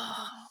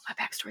 oh, my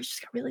backstory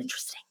just got really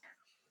interesting.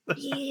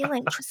 Really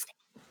interesting.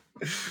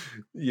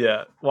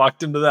 Yeah,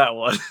 walked into that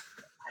one.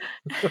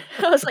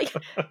 I was like,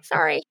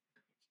 sorry.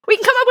 We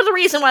can come up with a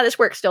reason why this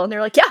works still. And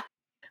they're like, yeah.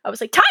 I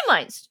was like,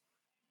 timelines.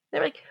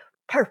 They're like,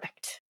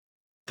 perfect.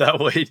 That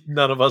way,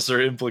 none of us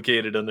are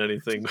implicated in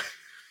anything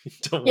we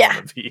don't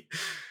want to be.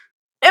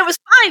 It was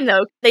fine,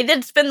 though. They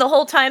did spend the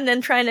whole time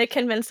then trying to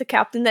convince the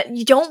captain that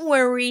you don't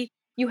worry,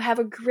 you have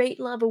a great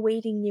love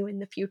awaiting you in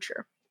the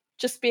future.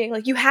 Just being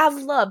like, you have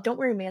love. Don't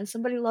worry, man.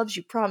 Somebody loves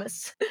you,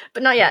 promise.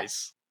 But not yet.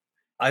 Nice.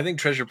 I think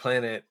Treasure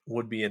Planet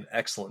would be an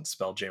excellent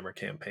Spelljammer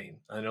campaign.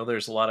 I know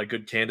there's a lot of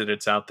good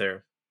candidates out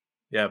there.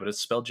 Yeah, but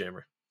it's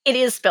Spelljammer. It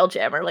is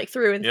Spelljammer, like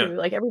through and through.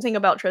 Like everything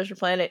about Treasure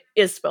Planet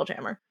is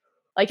Spelljammer.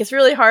 Like it's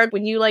really hard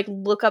when you like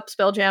look up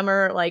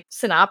Spelljammer like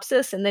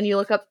synopsis and then you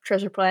look up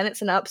Treasure Planet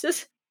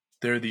synopsis.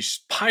 There are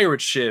these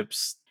pirate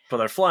ships, but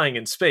they're flying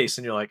in space,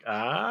 and you're like,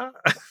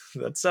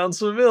 that sounds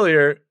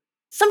familiar.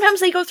 Sometimes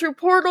they go through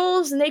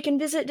portals and they can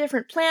visit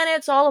different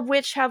planets, all of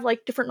which have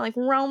like different like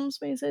realm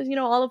spaces,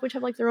 all of which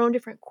have like their own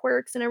different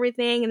quirks and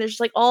everything. And there's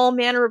just like all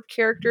manner of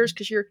characters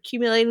because you're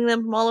accumulating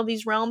them from all of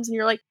these realms. And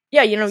you're like,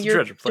 yeah,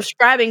 you're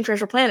describing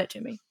Treasure Planet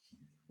to me.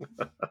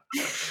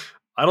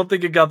 I don't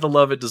think it got the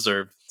love it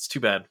deserved. It's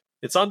too bad.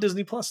 It's on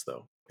Disney Plus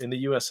though, in the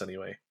US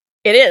anyway.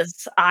 It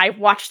is. I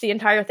watched the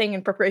entire thing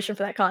in preparation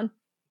for that con.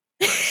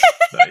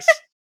 Nice.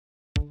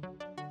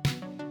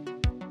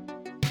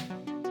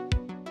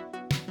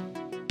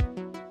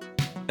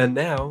 And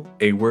now,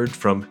 a word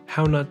from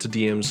How Not to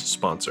DM's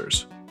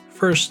sponsors.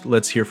 First,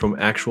 let's hear from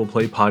Actual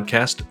Play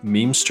Podcast,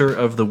 Memester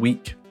of the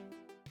Week.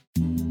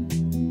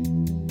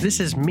 This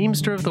is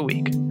Memester of the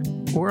Week.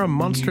 We're a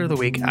Monster of the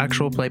Week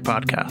actual play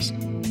podcast.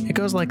 It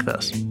goes like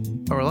this.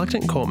 A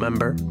reluctant cult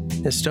member,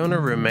 his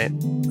stoner roommate,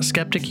 a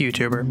skeptic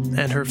YouTuber,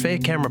 and her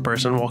fake camera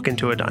person walk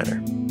into a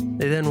diner.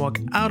 They then walk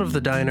out of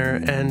the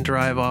diner and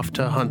drive off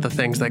to hunt the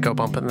things that go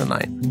bump in the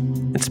night.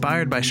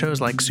 Inspired by shows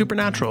like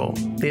Supernatural,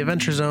 The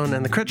Adventure Zone,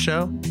 and The Crit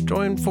Show,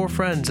 join four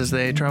friends as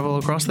they travel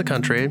across the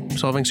country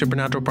solving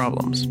supernatural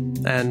problems,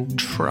 and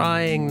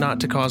trying not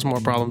to cause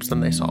more problems than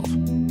they solve.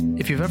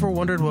 If you've ever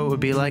wondered what it would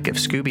be like if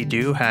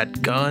Scooby-Doo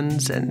had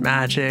guns and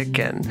magic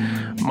and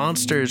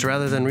monsters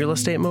rather than real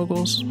estate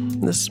moguls,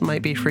 this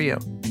might be for you.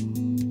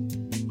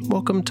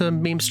 Welcome to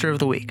Memester of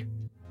the Week.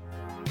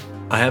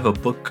 I have a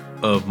book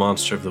of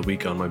Monster of the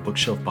Week on my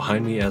bookshelf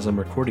behind me as I'm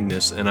recording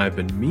this, and I've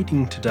been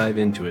meaning to dive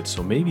into it,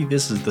 so maybe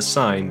this is the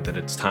sign that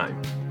it's time.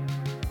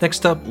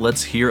 Next up,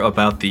 let's hear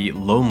about the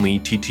Lonely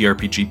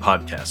TTRPG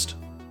podcast.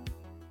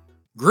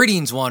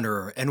 Greetings,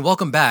 Wanderer, and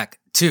welcome back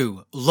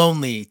to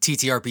Lonely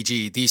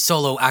TTRPG, the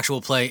solo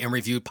actual play and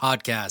review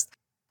podcast.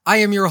 I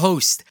am your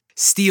host,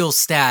 Steel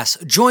Stas.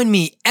 Join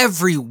me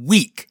every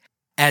week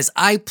as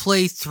I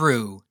play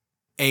through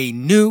a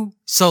new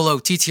solo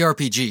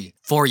TTRPG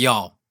for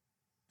y'all.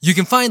 You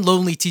can find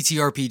Lonely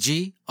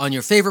TTRPG on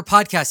your favorite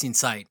podcasting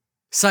site,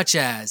 such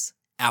as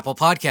Apple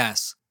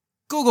Podcasts,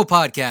 Google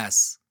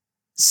Podcasts,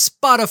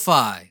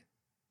 Spotify,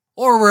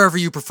 or wherever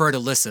you prefer to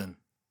listen.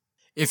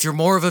 If you're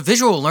more of a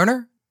visual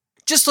learner,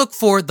 just look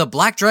for the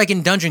Black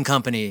Dragon Dungeon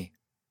Company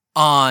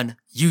on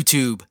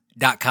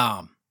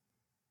YouTube.com.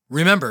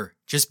 Remember,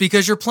 just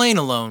because you're playing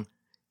alone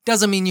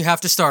doesn't mean you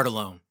have to start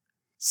alone.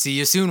 See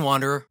you soon,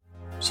 Wanderer.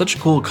 Such a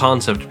cool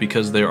concept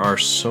because there are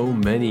so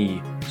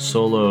many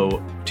solo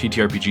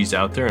TTRPGs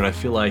out there, and I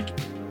feel like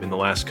in the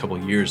last couple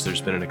of years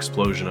there's been an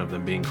explosion of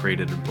them being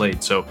created and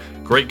played. So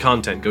great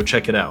content, go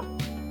check it out.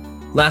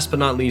 Last but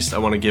not least, I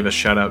want to give a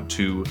shout out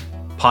to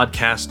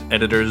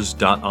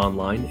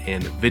podcasteditors.online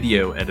and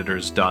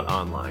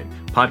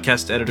videoeditors.online.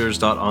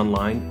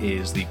 Podcasteditors.online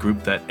is the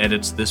group that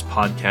edits this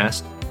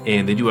podcast,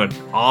 and they do an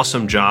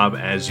awesome job,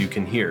 as you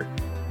can hear.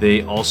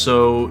 They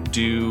also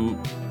do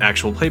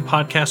actual play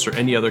podcasts or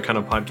any other kind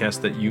of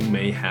podcast that you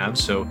may have.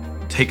 So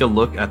take a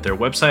look at their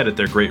website at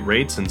their great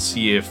rates and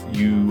see if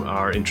you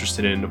are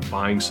interested in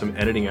buying some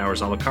editing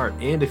hours a la carte.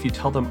 And if you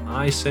tell them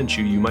I sent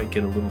you, you might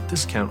get a little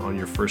discount on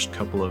your first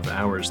couple of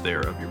hours there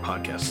of your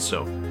podcast.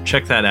 So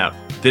check that out.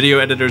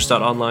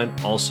 Videoeditors.online,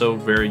 also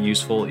very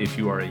useful if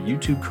you are a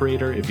YouTube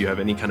creator, if you have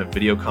any kind of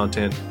video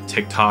content,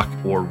 TikTok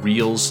or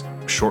Reels,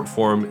 short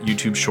form,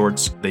 YouTube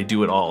shorts, they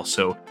do it all.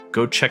 So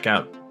go check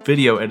out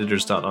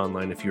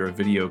videoeditors.online if you're a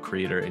video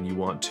creator and you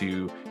want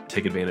to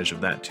take advantage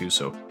of that too.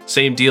 So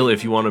same deal,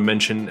 if you want to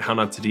mention How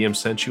Not to DM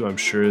sent you, I'm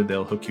sure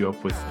they'll hook you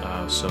up with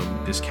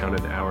some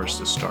discounted hours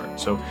to start.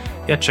 So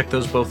yeah, check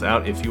those both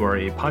out if you are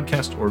a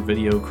podcast or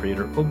video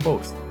creator or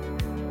both.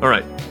 All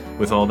right,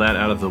 with all that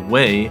out of the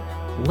way,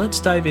 let's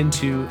dive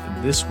into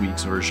this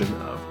week's version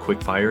of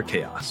Quickfire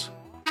Chaos.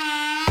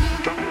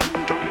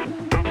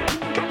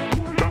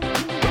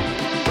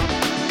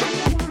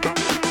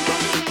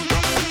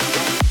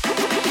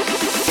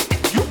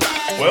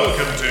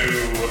 Welcome to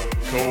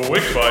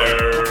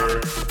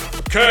Quickfire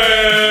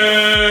Chaos!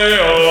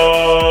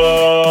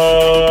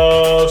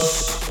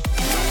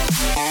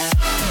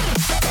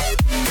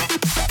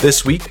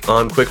 This week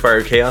on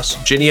Quickfire Chaos,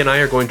 Ginny and I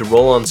are going to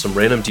roll on some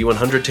random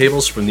D100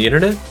 tables from the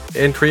internet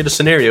and create a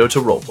scenario to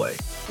roleplay.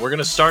 We're going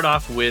to start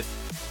off with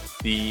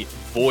the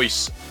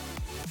voice.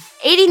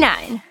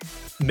 89.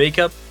 Make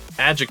up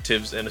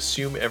adjectives and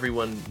assume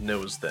everyone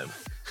knows them.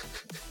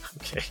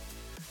 Okay.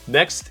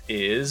 Next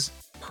is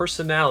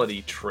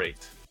personality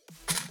trait.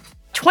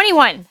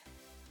 21.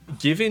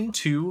 Given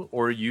to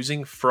or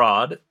using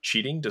fraud,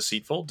 cheating,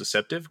 deceitful,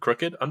 deceptive,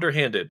 crooked,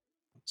 underhanded.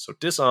 So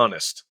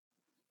dishonest.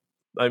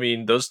 I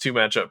mean, those two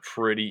match up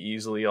pretty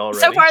easily already.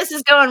 So far, this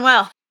is going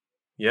well.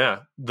 Yeah.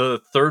 The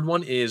third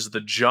one is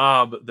the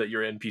job that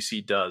your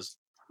NPC does.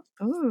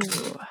 Ooh.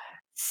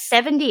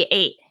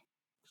 78.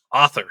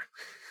 Author.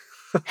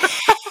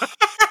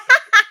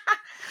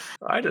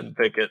 I didn't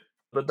pick it.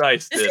 The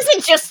dice did. This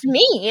isn't just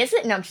me, is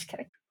it? No, I'm just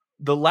kidding.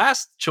 The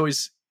last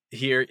choice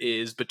here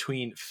is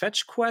between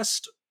fetch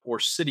quest or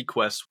city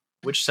quest.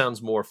 Which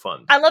sounds more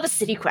fun? I love a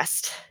city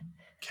quest.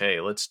 Okay,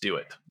 let's do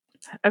it.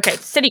 Okay,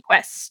 city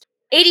quest.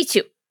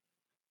 82.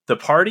 The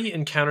party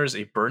encounters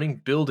a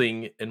burning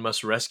building and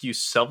must rescue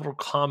several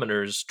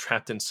commoners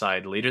trapped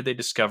inside. Later, they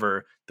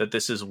discover that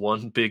this is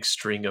one big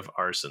string of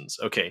arsons.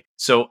 Okay,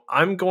 so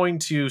I'm going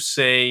to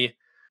say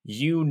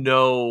you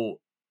know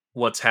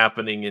what's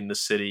happening in the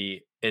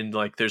city, and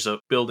like there's a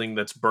building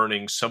that's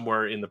burning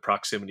somewhere in the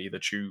proximity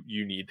that you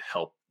need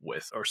help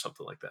with or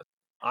something like that.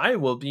 I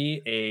will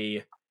be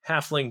a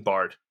halfling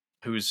bard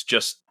who's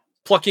just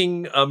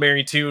plucking a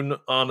merry tune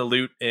on a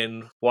lute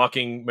and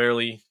walking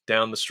merrily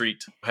down the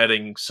street,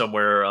 heading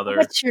somewhere or other.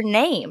 What's your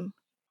name?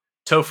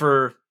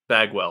 Topher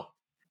Bagwell.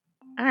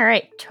 All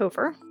right,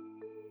 Topher.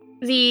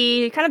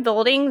 The kind of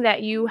building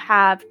that you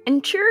have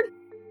entered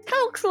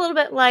kind of looks a little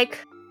bit like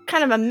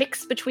kind of a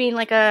mix between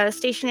like a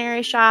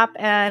stationery shop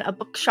and a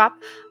bookshop.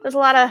 There's a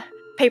lot of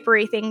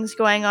papery things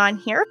going on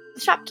here.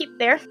 The shopkeep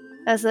there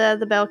as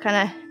the bell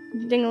kind of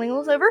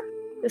ding-a-lingles over.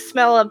 The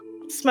smell of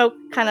smoke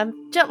kind of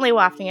gently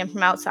wafting in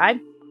from outside.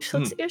 She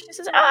looks at you, she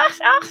says,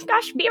 oh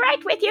gosh, be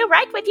right with you,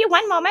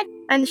 one moment.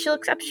 And she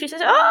looks up, she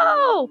says,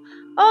 oh,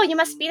 you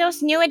must be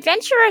those new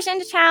adventurers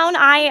into town.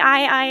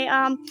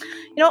 I've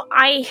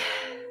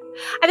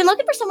been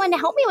looking for someone to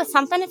help me with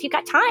something if you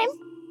got time.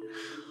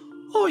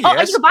 Oh, yes.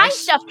 Oh, you can buy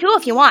stuff too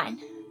if you want.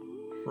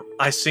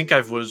 I think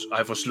I was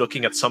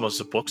looking at some of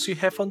the books you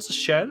have on the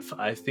shelf.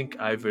 I think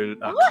I will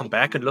come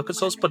back and look at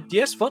those. But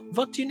yes,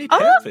 what do you need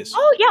help with?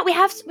 Oh yeah, we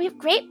have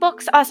great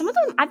books. Some of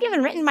them I've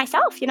even written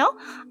myself, you know.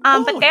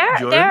 But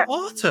you're an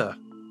author.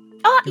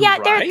 Oh you yeah,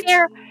 write?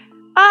 they're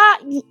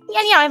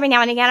every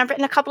now and again I've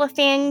written a couple of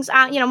things.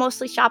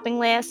 Mostly shopping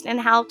lists and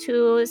how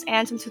tos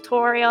and some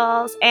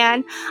tutorials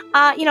and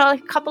like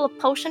a couple of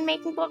potion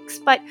making books.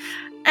 But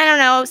I don't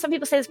know. Some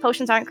people say these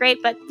potions aren't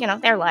great, but,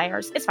 they're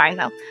liars. It's fine,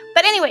 though.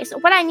 But anyway, so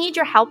what I need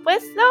your help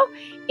with, though,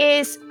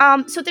 is,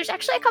 so there's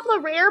actually a couple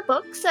of rare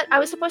books that I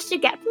was supposed to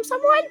get from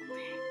someone,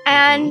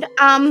 and,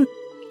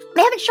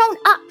 they haven't shown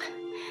up.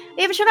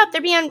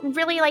 They're being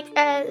really,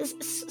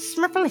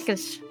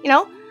 smurflickers,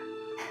 No,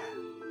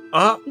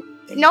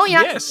 No,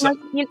 you're yes. not.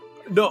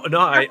 No,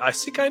 I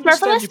think I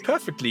understand you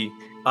perfectly.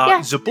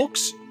 The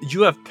books,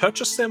 you have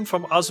purchased them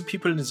from other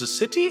people in the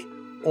city,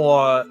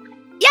 or...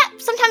 Yeah,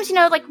 sometimes,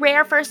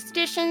 rare first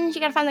editions,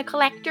 you gotta find the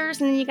collectors,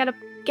 and then you gotta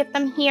get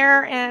them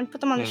here and put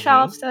them on the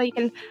shelf so you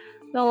can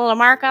do a little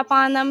markup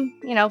on them.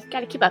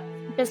 Gotta keep a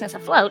business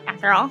afloat,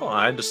 after all. Oh,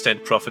 I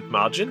understand profit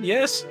margin,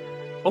 yes.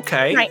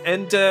 Okay, right.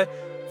 And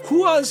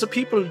who are the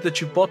people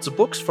that you bought the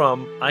books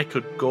from? I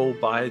could go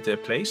by their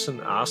place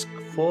and ask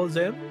for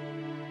them.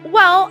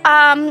 Well,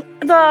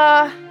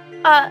 the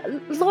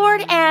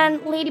Lord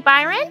and Lady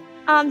Byron,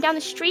 down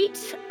the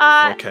street.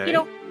 Okay.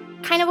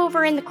 Kind of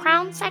over in the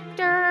Crown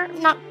sector.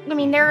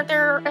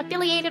 They're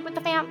affiliated with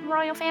the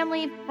royal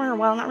family. Or,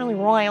 well, not really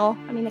royal.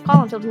 They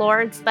call themselves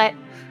lords, but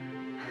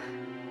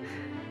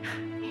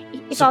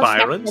it's the all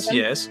Byrons, skepticism.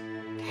 yes.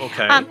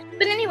 Okay.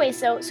 But anyway,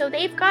 so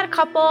they've got a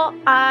couple.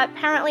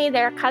 Apparently,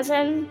 their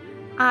cousin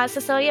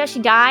Cecilia, she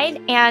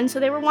died, and so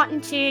they were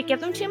wanting to give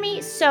them to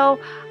me. So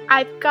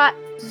I've got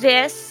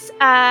this.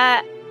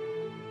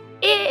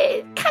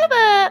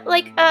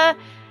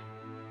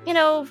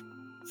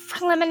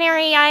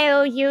 Preliminary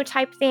IOU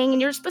type thing,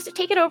 and you're supposed to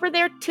take it over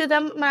there to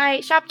them. My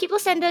shopkeep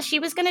Lucinda, she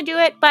was going to do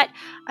it, but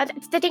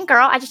the Dink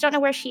girl, I just don't know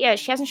where she is.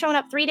 She hasn't shown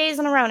up 3 days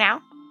in a row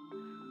now.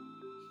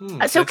 So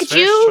that's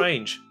very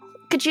strange.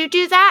 Could you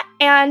do that?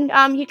 And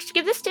you could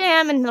give this to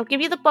him, and he'll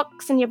give you the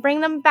books, and you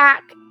bring them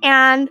back,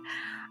 and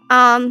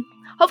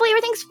hopefully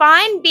everything's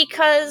fine,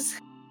 because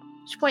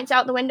she points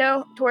out the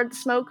window toward the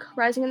smoke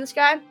rising in the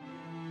sky.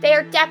 They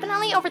are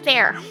definitely over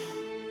there.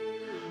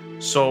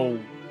 So...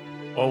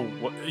 Oh,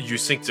 you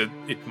think that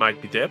it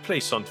might be their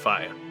place on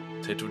fire?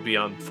 That would be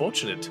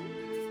unfortunate.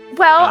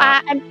 Well,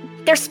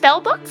 they're spell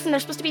books, and they're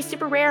supposed to be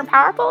super rare and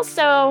powerful,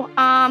 so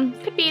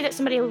could be that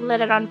somebody lit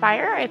it on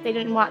fire if they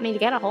didn't want me to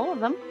get a hold of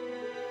them.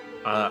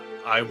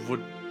 I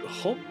would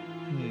hope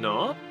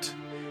not.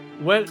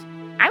 Well,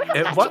 I would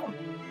hope not, too.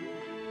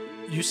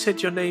 You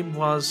said your name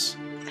was...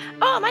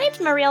 Oh, my name's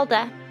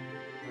Marilda.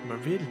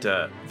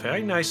 Marilda.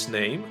 Very nice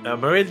name.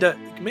 Marilda,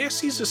 may I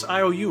see this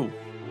IOU?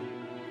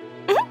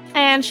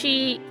 And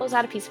she pulls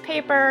out a piece of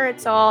paper.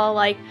 It's all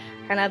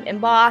kind of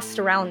embossed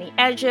around the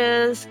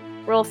edges,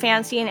 real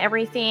fancy and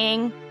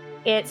everything.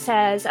 It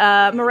says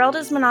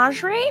Marilda's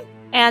Menagerie,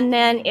 and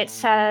then it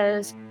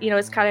says,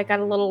 it's kind of got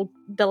a little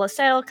bill of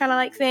sale kind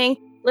of thing.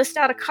 List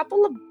out a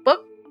couple of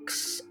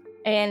books,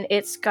 and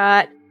it's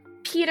got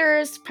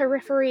Peter's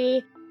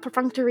Perfunctory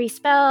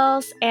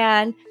Spells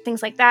and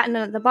things like that. And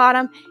then at the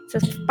bottom it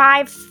says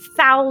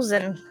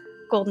 5,000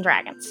 golden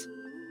dragons,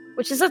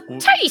 which is a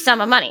tidy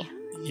sum of money.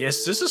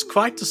 Yes, this is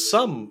quite the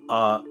sum,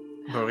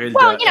 Marilda.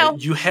 Well,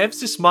 you have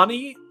this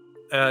money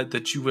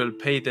that you will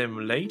pay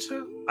them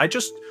later? I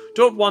just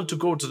don't want to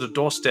go to the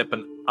doorstep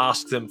and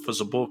ask them for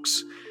the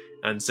books,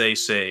 and they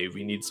say,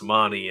 we need some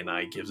money, and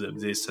I give them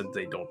this, and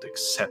they don't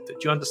accept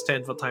it. You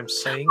understand what I'm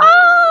saying?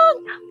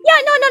 Oh,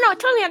 yeah, no, I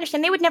totally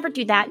understand. They would never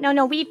do that.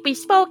 No, we've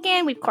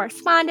spoken, we've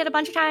corresponded a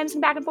bunch of times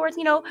and back and forth,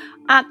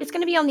 it's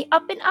going to be on the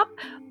up and up.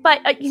 But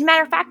as a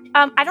matter of fact,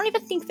 I don't even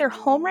think they're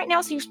home right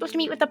now, so you're supposed to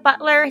meet with the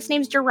butler. His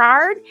name's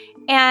Gerard,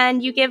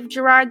 and you give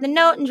Gerard the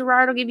note, and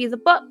Gerard will give you the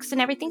books, and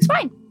everything's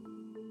fine.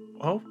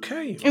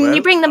 Okay. And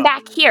you bring them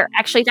back here.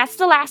 Actually, that's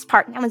the last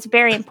part. That one's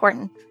very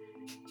important.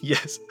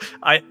 Yes,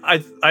 I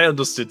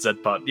understood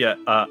that part. Yeah,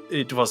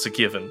 it was a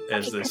given,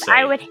 as they say.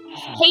 I would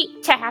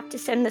hate to have to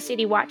send the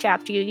city watch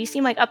after you. You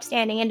seem like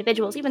upstanding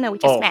individuals, even though we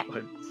just met.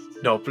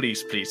 No,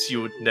 please,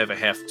 you would never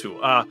have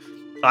to.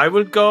 I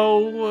will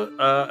go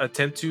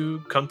attempt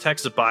to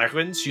contact the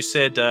Byrons. You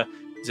said their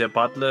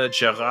butler,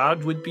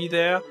 Gerard, would be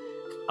there.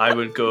 I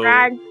will go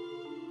Gerard,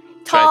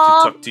 try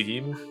tall, to talk to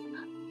him.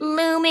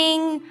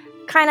 Looming,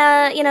 kind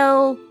of,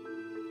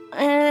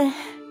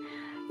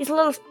 he's a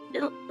little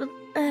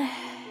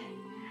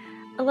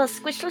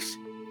squishless.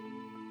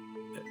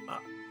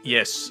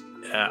 Yes,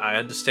 I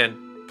understand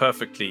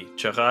perfectly.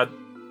 Gerard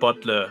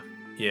Butler,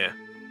 yeah.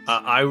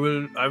 I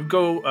will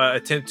go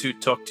attempt to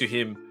talk to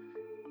him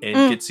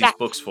and get these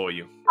books for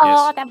you.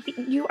 Oh, yes.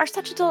 You are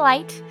such a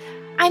delight.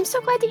 I'm so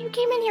glad that you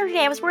came in here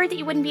today. I was worried that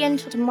you wouldn't be in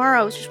until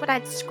tomorrow, which is what I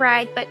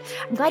described, but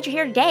I'm glad you're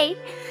here today.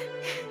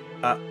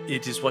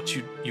 It is what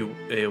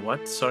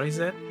what? Sorry, is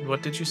that?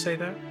 What did you say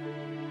there?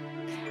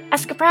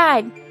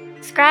 Escapride.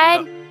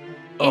 Scribe?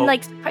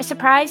 And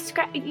surprise?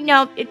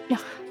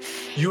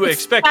 You were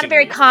expecting not a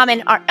very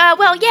common art.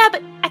 Well, yeah,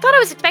 but I thought I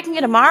was expecting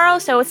it tomorrow,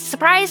 so it's a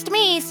surprise to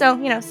me, so,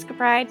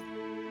 Escapride.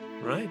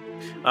 Right.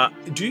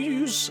 Do you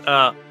use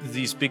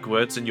these big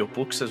words in your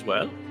books as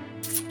well?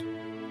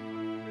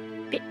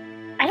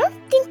 I don't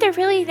think they're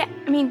really that.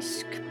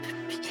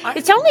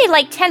 It's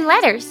only 10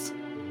 letters.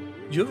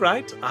 You're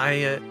right.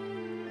 They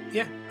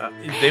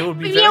will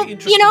be very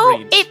interesting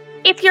reads.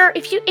 if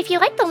you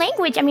like the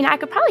language, I mean, I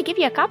could probably give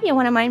you a copy of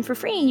one of mine for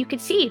free, and you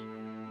could see.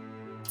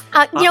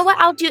 You know what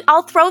I'll do?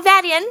 I'll throw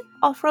that in.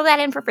 I'll throw that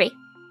in for free.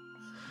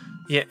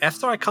 Yeah,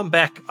 after I come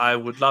back, I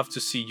would love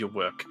to see your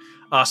work.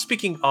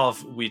 Speaking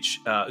of which,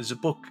 the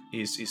book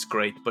is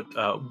great, but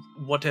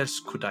what else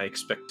could I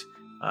expect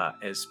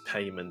as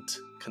payment,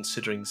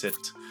 considering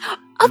that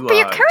for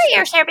your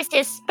courier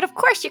services? But of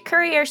course, your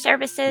courier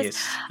services.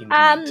 Yes,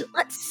 indeed.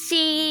 Let's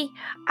see.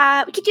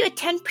 We could do a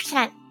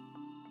 10%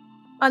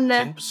 on the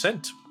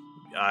 10%.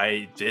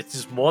 That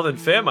is more than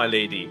fair, my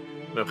lady.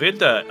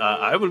 Miranda,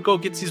 I will go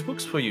get these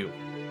books for you.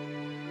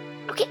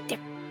 Okay, they're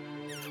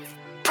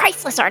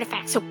priceless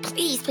artifacts, so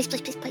please.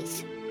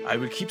 I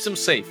will keep them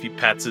safe. He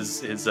pats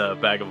his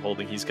bag of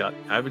holding he's got.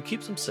 I will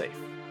keep them safe.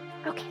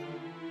 Okay.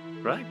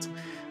 Right.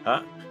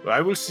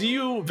 I will see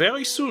you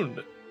very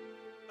soon.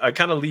 I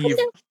kind of leave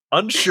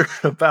unsure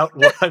about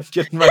what I'm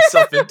getting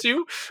myself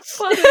into.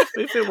 But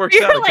if it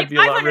works out, it could be a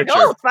lot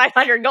richer.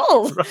 500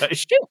 gold. Right.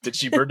 Shoot. Did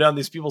she burn down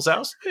these people's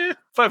house?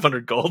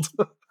 500 gold.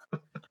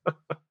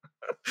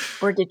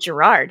 Or did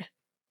Gerard?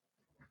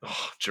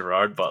 Oh,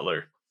 Gerard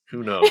Butler.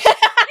 Who knows?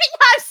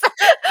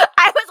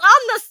 I was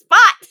on the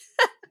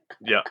spot.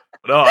 Yeah.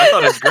 No, I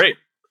thought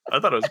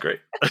it was great.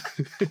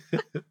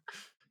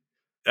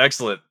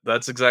 Excellent.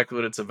 That's exactly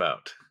what it's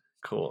about.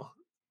 Cool.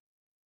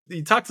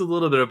 You talked a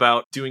little bit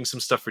about doing some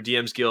stuff for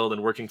DM's Guild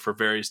and working for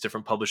various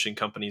different publishing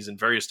companies in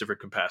various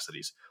different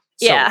capacities.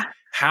 So,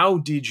 how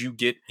did you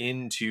get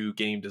into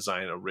game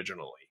design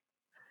originally?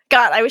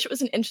 God, I wish it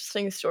was an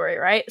interesting story,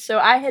 right? So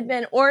I had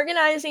been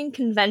organizing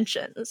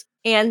conventions,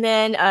 and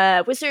then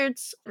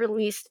Wizards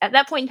released, at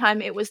that point in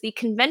time, it was the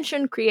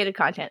Convention Created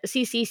Content, the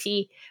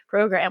CCC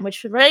program,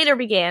 which later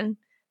became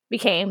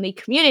the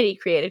Community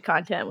Created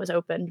Content, was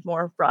opened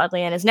more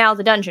broadly, and is now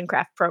the Dungeon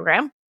Craft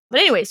program. But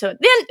anyway, so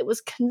then it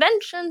was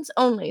conventions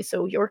only.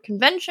 So your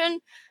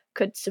convention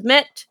could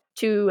submit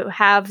to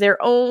have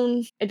their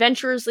own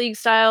Adventurers League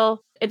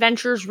style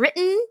adventures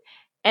written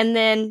and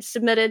then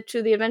submitted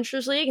to the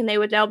Adventurers League, and they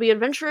would now be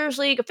Adventurers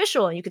League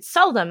official, and you could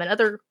sell them, and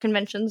other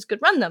conventions could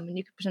run them, and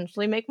you could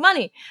potentially make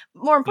money.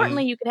 But more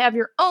importantly, you could have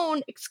your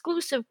own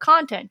exclusive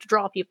content to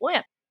draw people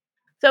in.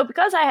 So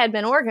because I had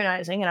been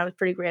organizing, and I was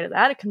pretty great at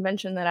that, a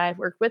convention that I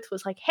worked with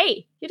was like,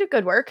 hey, you did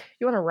good work.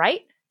 You want to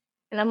write?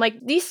 And I'm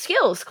like, these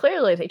skills,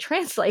 clearly, they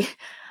translate.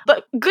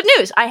 But good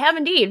news, I have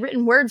indeed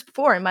written words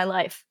before in my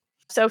life.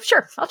 So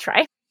sure, I'll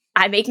try.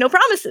 I make no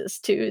promises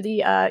to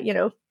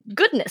the,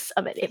 goodness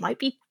of it. It might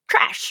be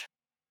trash.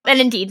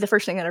 And indeed, the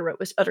first thing that I wrote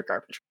was utter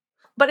garbage.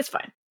 But it's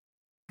fine.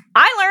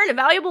 I learned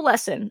a valuable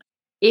lesson.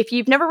 If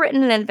you've never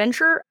written an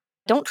adventure,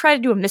 don't try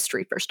to do a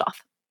mystery first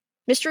off.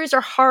 Mysteries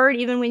are hard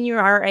even when you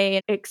are an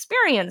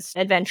experienced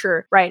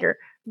adventure writer.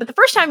 But the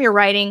first time you're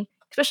writing,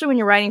 especially when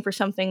you're writing for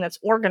something that's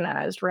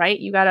organized, right?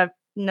 You got to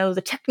know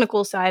the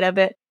technical side of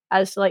it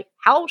as to, like,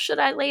 how should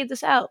I lay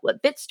this out?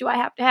 What bits do I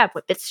have to have?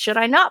 What bits should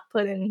I not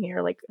put in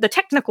here? Like the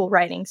technical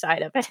writing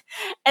side of it.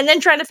 And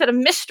then trying to fit a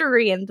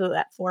mystery into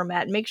that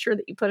format and make sure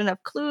that you put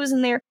enough clues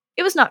in there.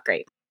 It was not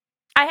great.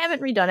 I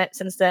haven't redone it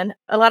since then.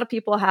 A lot of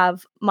people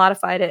have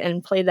modified it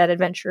and played that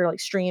adventure, like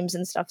streams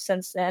and stuff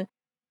since then.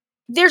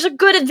 There's a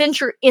good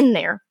adventure in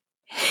there.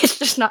 It's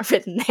just not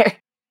written there.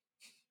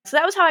 So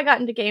that was how I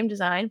got into game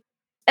design.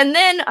 And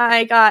then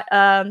I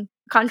got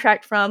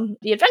contract from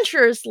the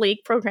Adventurers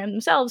League program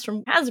themselves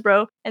from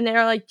Hasbro, and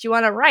they're like, do you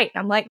want to write?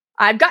 And I'm like,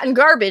 I've gotten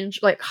garbage,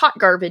 like hot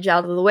garbage,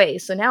 out of the way,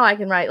 so now I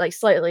can write like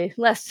slightly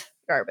less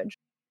garbage.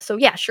 So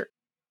yeah, sure.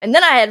 And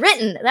then I had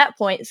written at that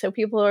point, so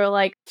people are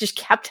like, just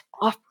kept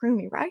offering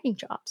me writing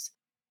jobs.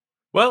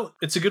 Well,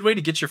 it's a good way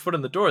to get your foot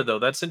in the door, though.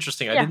 That's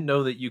interesting. I didn't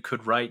know that you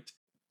could write,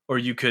 or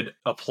you could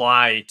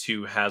apply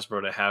to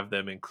Hasbro to have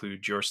them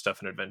include your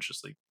stuff in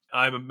Adventurers League.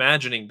 I'm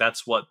imagining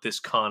that's what this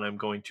con I'm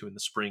going to in the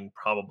spring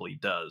probably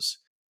does.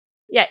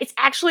 Yeah, it's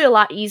actually a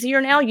lot easier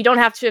now. You don't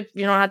have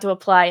to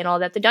apply and all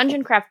that. The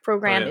Dungeon Craft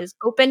program is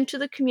open to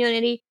the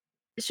community.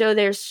 So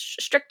there's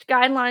strict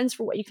guidelines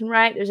for what you can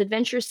write. There's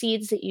adventure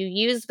seeds that you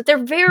use, but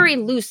they're very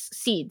loose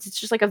seeds. It's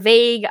just like a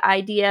vague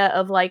idea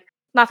of, like,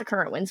 not the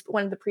current ones, but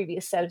one of the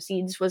previous set of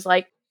seeds was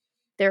like,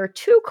 there are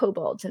 2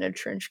 kobolds in a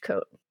trench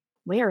coat.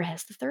 Where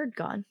has the third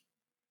gone?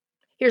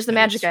 Here's the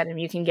magic item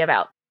you can give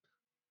out.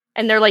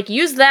 And they're like,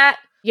 use that,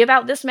 give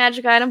out this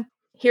magic item.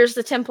 Here's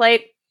the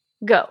template,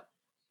 go.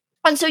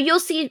 And so you'll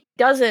see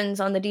dozens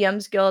on the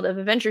DM's Guild of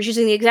adventures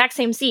using the exact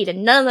same seed,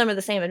 and none of them are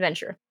the same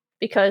adventure.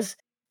 Because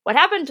what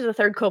happened to the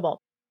third kobold?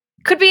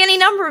 Could be any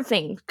number of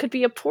things. Could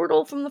be a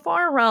portal from the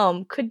far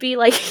realm. Could be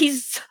like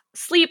he's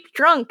sleep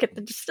drunk at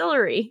the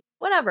distillery.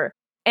 Whatever.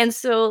 And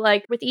so,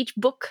 like, with each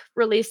book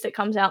release that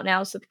comes out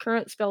now, so the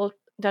current spell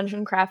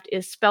Dungeon Craft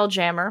is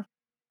Spelljammer.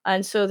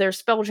 And so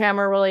there's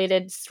Spelljammer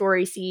related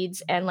story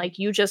seeds, and like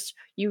you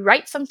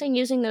write something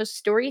using those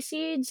story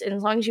seeds, and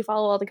as long as you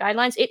follow all the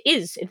guidelines, it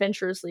is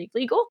Adventurers League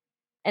legal,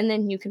 and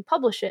then you can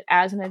publish it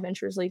as an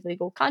Adventurers League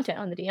legal content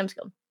on the DM's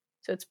Guild.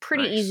 So it's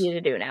pretty easy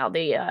to do now.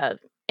 The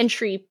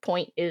entry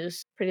point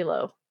is pretty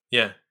low.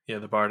 Yeah,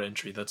 the bar to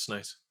entry, that's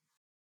nice.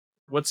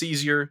 What's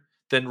easier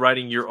than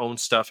writing your own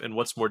stuff, and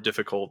what's more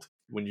difficult,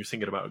 when you're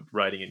thinking about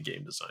writing in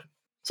game design?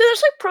 So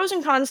there's like pros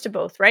and cons to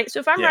both, right? So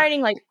if I'm Yeah.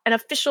 writing like an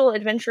official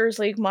Adventurers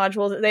League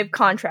module that they've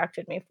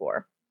contracted me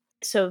for,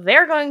 so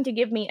they're going to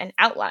give me an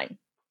outline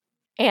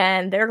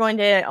and they're going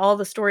to all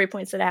the story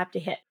points that I have to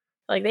hit.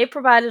 Like they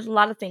provided a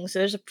lot of things. So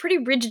there's a pretty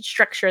rigid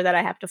structure that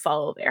I have to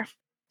follow there.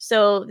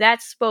 So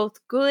that's both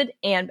good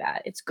and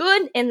bad. It's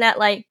good in that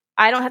like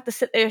I don't have to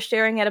sit there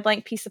staring at a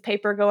blank piece of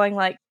paper going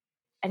like,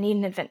 I need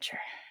an adventure.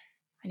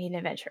 I need an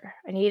adventure.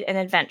 I need an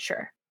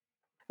adventure.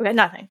 We got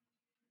nothing.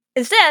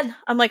 Instead,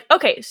 I'm like,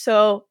 okay,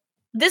 so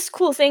this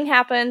cool thing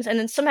happens, and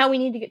then somehow we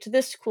need to get to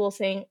this cool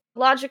thing.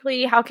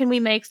 Logically, how can we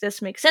make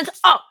this make sense?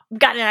 Oh, we've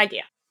got an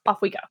idea.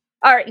 Off we go.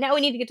 All right, now we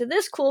need to get to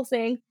this cool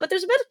thing, but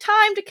there's a bit of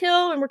time to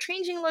kill, and we're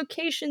changing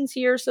locations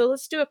here, so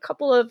let's do a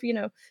couple of,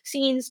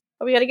 scenes.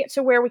 We got to get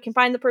to where we can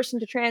find the person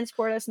to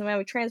transport us, and then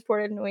we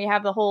transport it, and we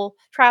have the whole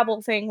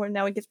travel thing where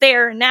now we get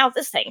there, and now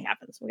this thing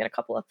happens. We got a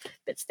couple of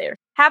bits there.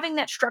 Having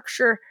that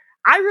structure,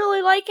 I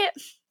really like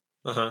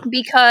it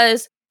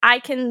because I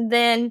can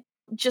then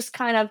just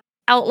kind of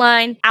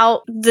outline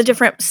out the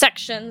different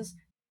sections.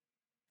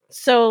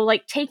 So,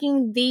 like,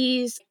 taking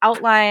these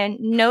outline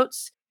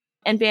notes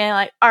and being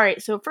like, all right,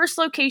 so first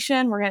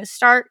location, we're going to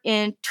start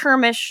in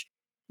Termish.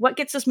 What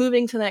gets us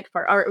moving to the next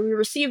part? All right, we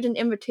received an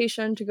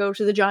invitation to go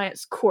to the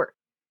Giant's Court.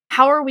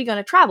 How are we going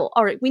to travel?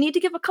 All right, we need to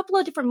give a couple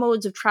of different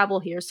modes of travel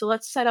here. So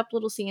let's set up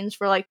little scenes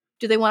for, like,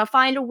 do they want to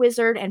find a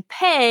wizard and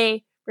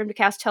pay for him to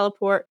cast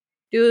teleport?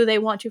 Do they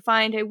want to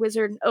find a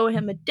wizard and owe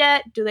him a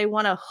debt? Do they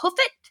want to hoof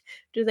it?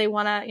 Do they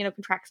want to,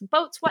 contract some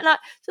boats, whatnot?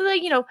 So they,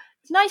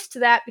 it's nice to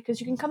that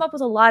because you can come up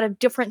with a lot of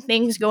different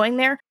things going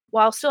there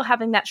while still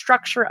having that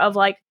structure of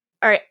like,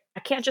 all right, I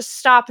can't just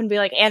stop and be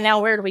like, and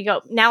now where do we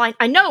go? Now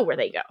I know where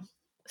they go.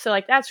 So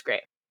like, that's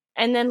great.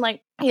 And then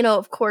like,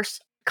 of course,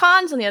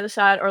 cons on the other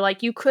side are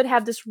like, you could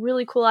have this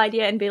really cool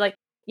idea and be like,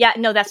 yeah,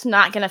 no, that's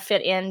not going to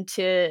fit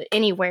into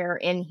anywhere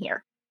in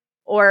here.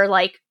 Or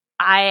like,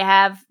 I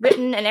have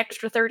written an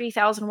extra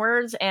 30,000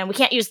 words and we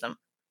can't use them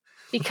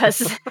because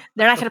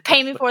they're not going to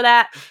pay me for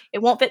that.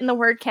 It won't fit in the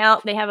word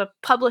count. They have a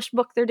published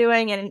book they're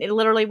doing and it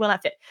literally will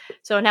not fit.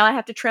 So now I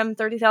have to trim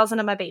 30,000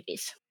 of my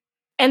babies.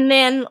 And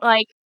then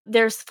like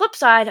there's the flip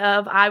side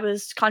of I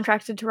was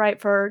contracted to write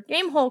for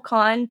Gamehole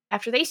Con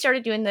after they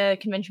started doing the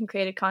convention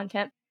created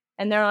content.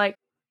 And they're like,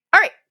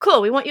 all right,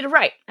 cool. We want you to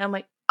write. And I'm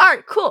like, all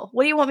right, cool.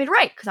 What do you want me to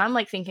write? Because I'm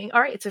like thinking,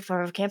 all right, it's a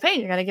sort of a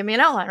campaign. You're going to give me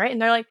an outline, right?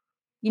 And they're like,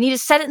 you need to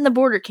set it in the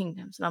Border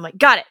Kingdoms. And I'm like,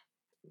 got it.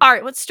 All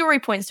right, what story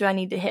points do I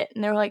need to hit?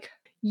 And they're like,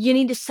 you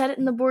need to set it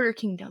in the Border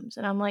Kingdoms.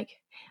 And I'm like,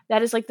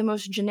 that is like the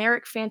most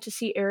generic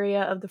fantasy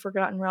area of the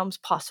Forgotten Realms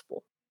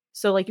possible.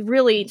 So like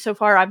really, so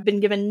far, I've been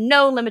given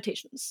no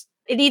limitations.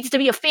 It needs to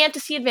be a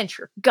fantasy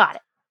adventure. Got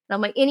it. And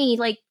I'm like, any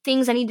like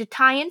things I need to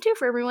tie into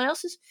for everyone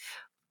else's?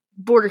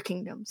 Border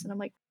Kingdoms. And I'm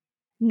like,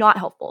 not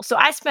helpful. So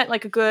I spent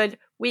like a good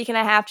week and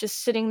a half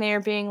just sitting there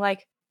being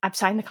like, I've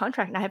signed the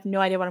contract and I have no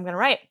idea what I'm going to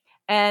write.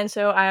 And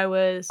so I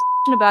was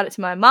about it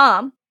to my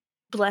mom,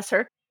 bless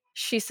her.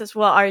 She says,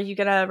 well, are you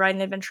going to write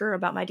an adventure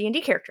about my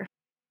D&D character?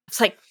 It's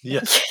like,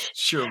 yeah,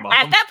 sure, Mom.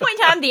 At that point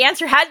in time, the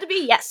answer had to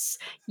be yes.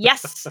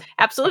 Yes,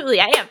 absolutely,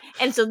 I am.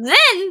 And so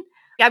then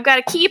I've got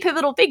a key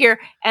pivotal figure.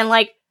 And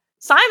like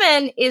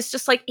Simon is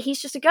just like,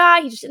 he's just a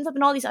guy. He just ends up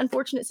in all these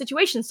unfortunate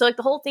situations. So like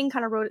the whole thing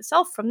kind of wrote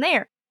itself from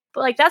there.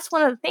 But like that's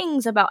one of the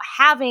things about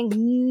having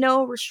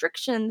no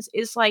restrictions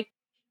is like,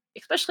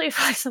 especially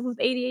for like someone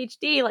with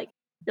ADHD, like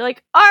you're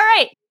like, all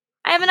right,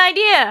 I have an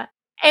idea.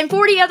 And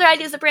 40 other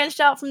ideas that branched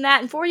out from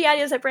that, and 40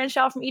 ideas that branched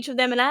out from each of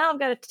them, and now I've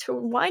got to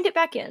wind it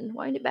back in.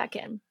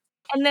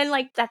 And then,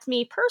 like, that's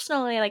me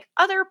personally. Like,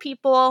 other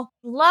people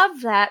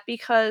love that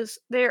because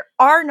there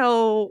are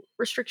no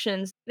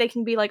restrictions. They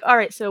can be like, all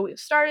right, so we've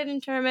started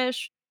in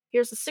Termish.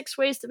 Here's the 6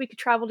 ways that we could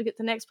travel to get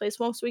to the next place.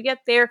 Once we get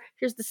there,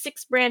 here's the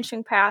 6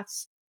 branching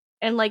paths.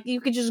 And, like, you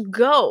could just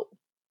go,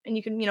 and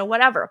you can,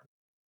 whatever.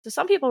 So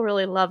some people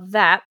really love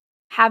that,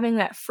 having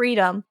that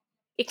freedom.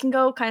 It can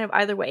go kind of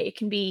either way. It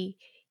can be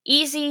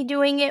easy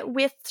doing it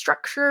with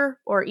structure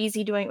or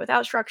easy doing it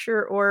without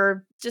structure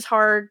or just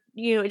hard.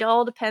 It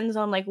all depends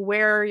on like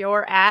where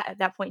you're at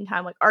that point in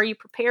time. Like, are you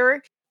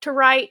prepared to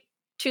write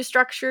to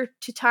structure,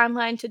 to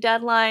timeline, to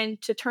deadline,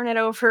 to turn it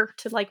over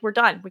to like, we're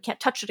done. We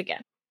can't touch it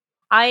again.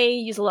 I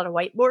use a lot of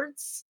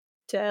whiteboards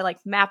to like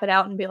map it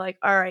out and be like,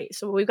 all right,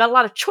 so we've got a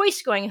lot of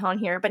choice going on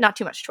here, but not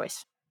too much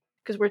choice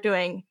because we're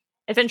doing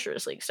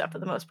Adventurers League stuff for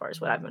the most part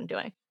is what I've been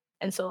doing.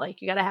 And so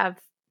like, you got to have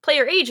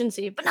player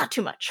agency, but not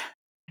too much.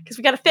 Because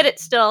we got to fit it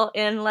still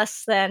in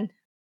much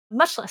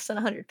less than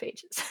 100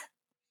 pages.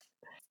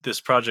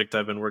 This project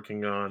I've been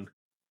working on,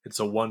 it's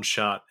a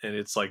one-shot, and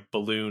it's like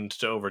ballooned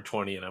to over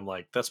 20, and I'm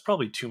like, that's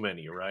probably too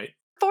many, right?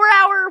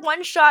 4-hour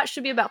one-shot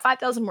should be about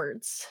 5,000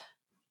 words,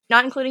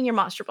 not including your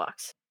monster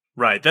blocks.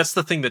 Right, that's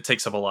the thing that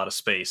takes up a lot of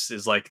space,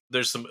 is like,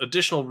 there's some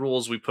additional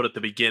rules we put at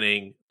the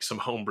beginning, some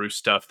homebrew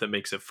stuff that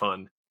makes it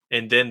fun,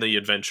 and then the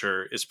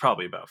adventure is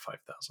probably about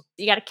 5,000.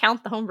 You got to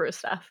count the homebrew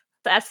stuff.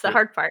 That's the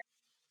hard part.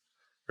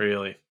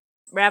 Really?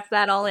 Wrap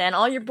that all in.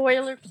 All your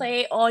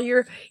boilerplate,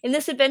 in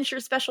this adventure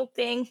special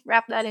thing,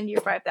 wrap that into your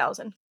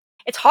 5,000.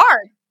 It's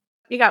hard.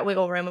 You got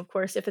wiggle room, of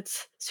course. If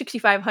it's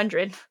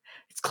 6,500,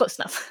 it's close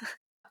enough.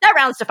 That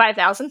rounds to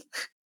 5,000.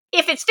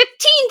 If it's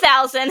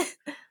 15,000,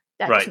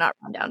 that does not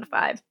round down to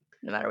 5,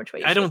 no matter which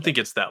way you I don't think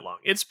it's that long.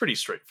 It's pretty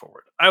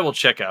straightforward. I will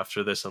check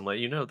after this and let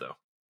you know, though.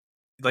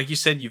 Like you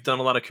said, you've done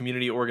a lot of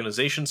community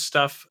organization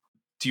stuff.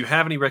 Do you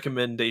have any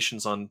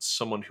recommendations on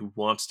someone who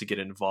wants to get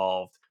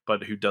involved,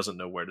 but who doesn't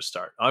know where to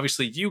start?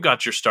 Obviously, you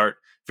got your start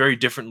very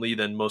differently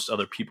than most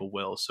other people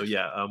will. So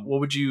yeah, what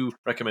would you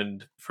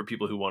recommend for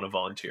people who want to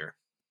volunteer?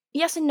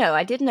 Yes and no.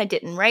 I did and I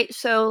didn't, right?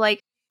 So, like,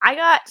 I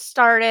got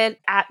started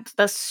at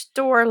the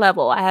store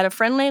level. I had a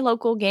friendly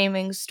local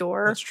gaming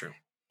store. That's true.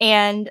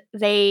 And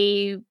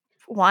they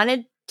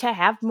wanted to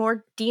have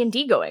more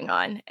D&D going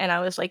on. And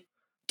I was like,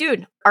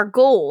 dude, our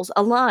goals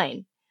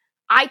align.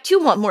 I too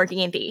want more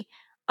D&D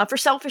for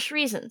selfish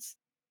reasons.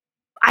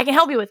 I can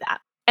help you with that.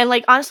 And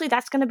like, honestly,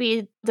 that's going to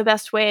be the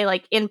best way,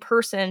 like in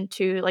person,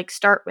 to like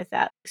start with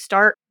that.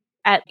 Start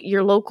at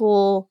your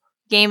local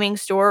gaming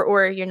store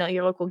or, you know,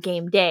 your local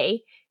game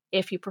day.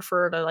 If you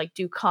prefer to like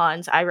do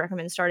cons, I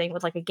recommend starting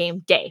with like a game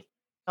day,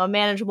 a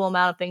manageable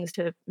amount of things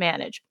to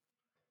manage.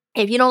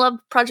 If you don't love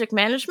project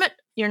management,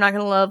 you're not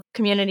going to love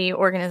community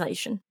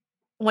organization.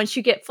 Once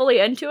you get fully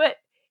into it,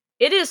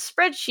 it is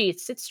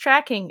spreadsheets, it's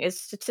tracking, it's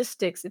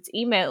statistics, it's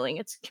emailing,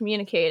 it's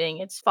communicating,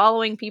 it's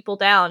following people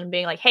down and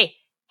being like, hey,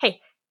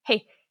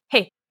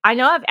 I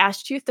know I've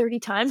asked you 30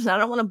 times and I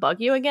don't want to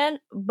bug you again,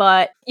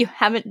 but you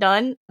haven't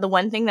done the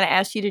one thing that I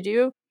asked you to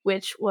do,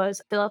 which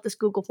was fill out this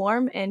Google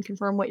form and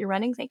confirm what you're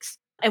running, thanks,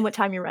 and what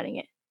time you're running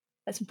it.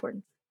 That's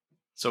important.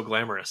 So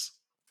glamorous.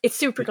 It's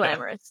super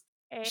glamorous.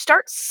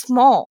 Start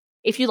small.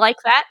 If you like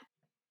that,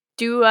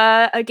 do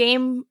a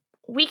game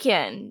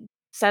weekend.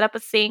 Set up a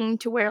thing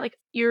to where like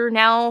you're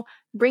now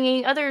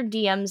bringing other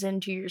DMs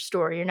into your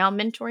store. You're now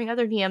mentoring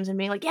other DMs and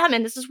being like, yeah,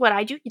 man, this is what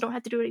I do. You don't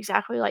have to do it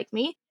exactly like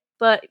me.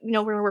 But, you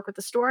know, we're going to work with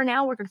the store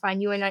now. We're going to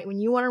find you a night when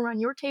you want to run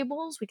your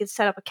tables. We could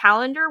set up a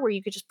calendar where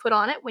you could just put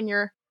on it when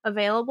you're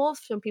available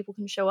so people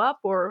can show up,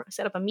 or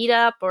set up a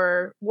meetup,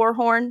 or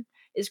Warhorn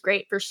is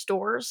great for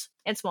stores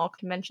and small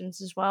conventions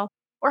as well.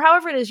 Or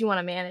however it is you want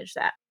to manage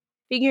that.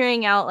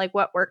 Figuring out like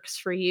what works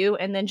for you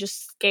and then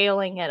just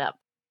scaling it up.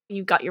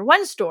 You've got your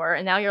one store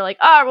and now you're like,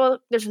 oh, well,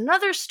 there's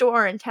another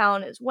store in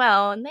town as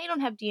well and they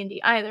don't have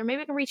D&D either.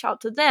 Maybe I can reach out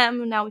to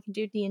them and now we can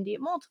do D&D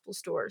at multiple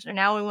stores. Or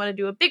now we want to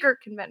do a bigger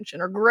convention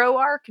or grow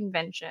our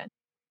convention.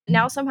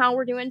 Now somehow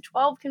we're doing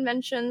 12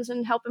 conventions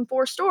and helping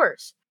 4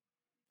 stores.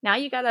 Now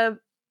you got a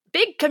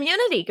big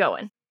community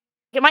going.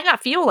 It might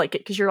not feel like it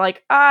because you're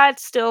like,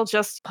 it's still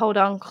just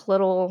podunk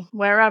little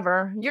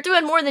wherever. You're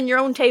doing more than your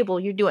own table.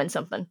 You're doing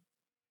something.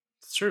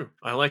 It's true.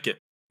 I like it.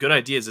 Good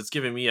ideas. It's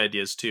giving me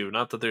ideas too.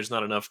 Not that there's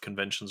not enough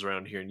conventions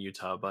around here in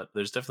Utah, but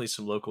there's definitely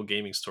some local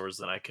gaming stores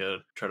that I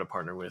could try to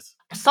partner with.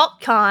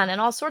 SaltCon and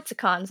all sorts of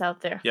cons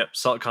out there. Yep,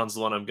 SaltCon's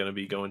the one I'm going to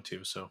be going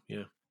to, so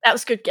yeah. That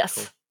was a good guess.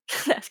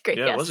 Cool. That's a great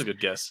guess. Yeah, it was a good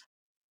guess.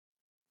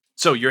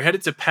 So you're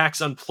headed to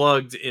PAX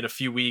Unplugged in a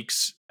few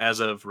weeks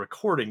as of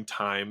recording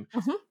time.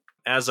 Mm-hmm.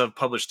 As of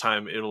published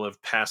time, it'll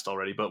have passed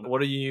already, but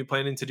what are you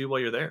planning to do while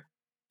you're there?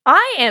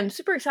 I am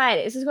super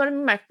excited. This is going to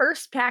be my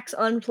first PAX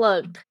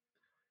Unplugged.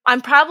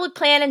 I'm probably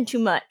planning too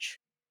much.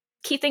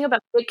 Key thing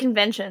about big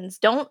conventions,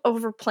 don't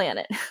overplan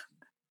it.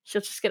 She'll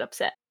just get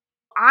upset.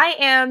 I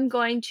am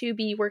going to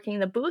be working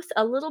the booth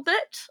a little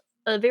bit,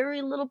 a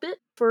very little bit,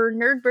 for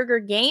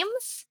Nerdburger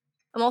Games.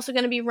 I'm also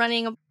going to be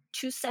running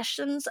 2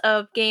 sessions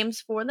of games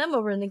for them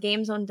over in the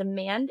Games on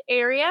Demand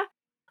area.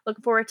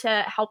 Looking forward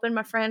to helping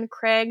my friend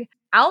Craig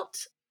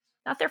out.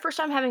 Not their first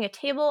time having a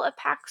table at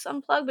PAX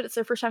Unplugged, but it's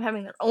their first time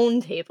having their own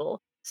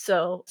table.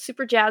 So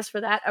super jazzed for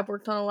that. I've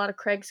worked on a lot of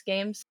Craig's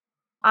games.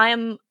 I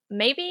am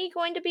maybe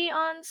going to be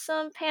on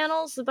some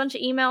panels, a bunch of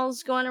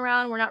emails going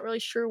around. We're not really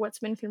sure what's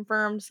been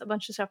confirmed. A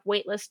bunch of stuff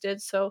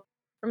waitlisted, so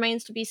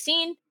remains to be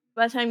seen.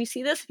 By the time you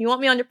see this, if you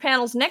want me on your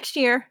panels next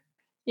year,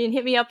 you can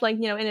hit me up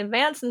in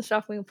advance and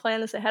stuff. We can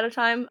plan this ahead of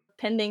time,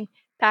 pending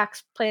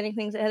PAX planning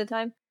things ahead of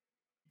time.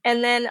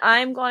 And then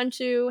I'm going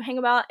to hang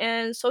about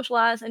and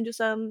socialize and do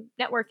some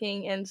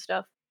networking and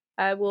stuff.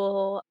 I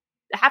will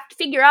have to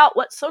figure out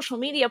what social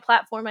media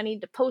platform I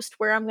need to post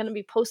where I'm going to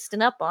be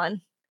posting up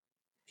on.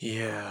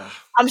 Yeah.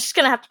 I'm just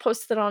going to have to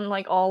post it on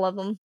all of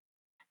them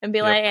and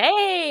be like,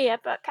 hey, I'm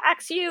at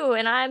PAX U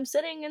and I'm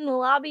sitting in the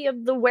lobby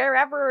of the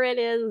wherever it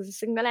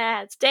is. I'm going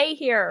to stay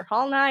here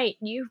all night.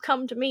 You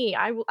come to me.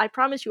 I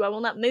promise you I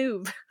will not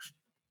move.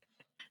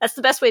 That's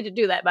the best way to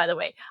do that, by the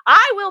way.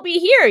 I will be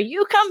here.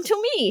 You come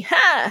to me.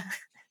 Ha!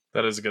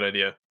 That is a good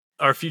idea.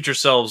 Our future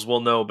selves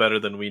will know better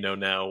than we know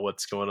now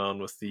what's going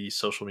on with the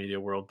social media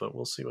world, but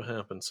we'll see what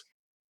happens.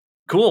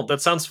 Cool.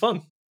 That sounds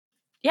fun.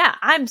 Yeah,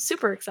 I'm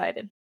super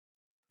excited.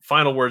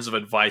 Final words of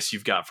advice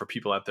you've got for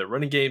people out there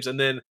running games, and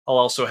then I'll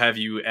also have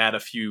you add a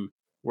few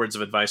words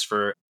of advice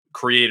for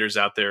creators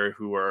out there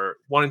who are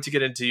wanting to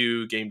get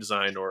into game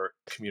design or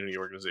community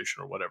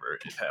organization or whatever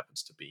it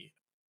happens to be.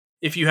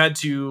 If you had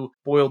to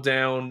boil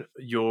down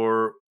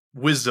your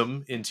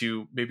wisdom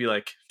into maybe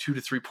 2 to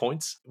 3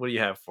 points, what do you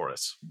have for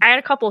us? I got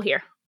a couple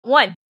here.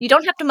 1, you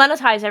don't have to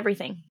monetize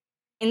everything.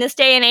 In this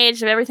day and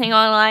age of everything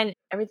online,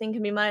 everything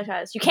can be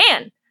monetized. You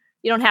can.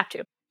 You don't have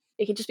to.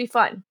 It can just be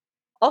fun.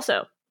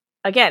 Also,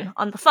 again,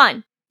 on the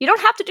fun, you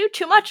don't have to do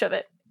too much of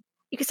it.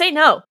 You can say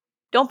no.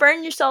 Don't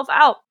burn yourself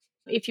out.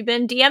 If you've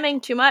been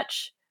DMing too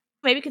much,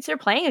 maybe consider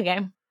playing a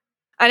game.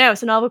 I know,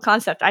 it's a novel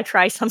concept. I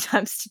try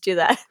sometimes to do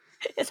that.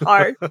 It's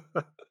hard.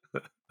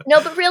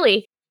 No, but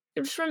really,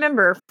 just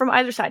remember from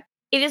either side,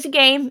 it is a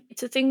game.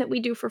 It's a thing that we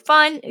do for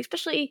fun,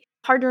 especially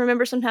hard to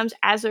remember sometimes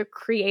as a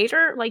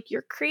creator. Like,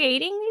 you're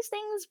creating these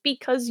things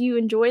because you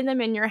enjoy them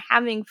and you're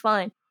having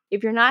fun.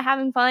 If you're not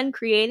having fun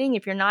creating,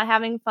 if you're not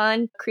having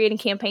fun creating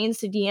campaigns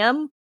to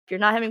DM, if you're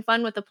not having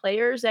fun with the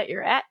players that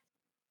you're at,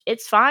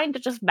 it's fine to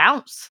just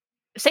bounce.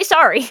 Say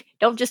sorry.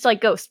 Don't just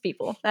like ghost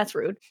people. That's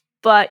rude.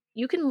 But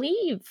you can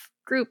leave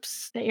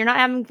groups that you're not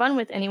having fun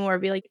with anymore.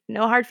 Be like,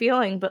 no hard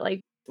feeling, but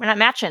like, we're not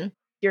matching.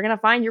 You're going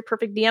to find your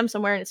perfect DM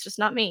somewhere and it's just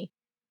not me.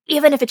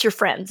 Even if it's your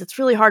friends. It's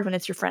really hard when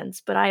it's your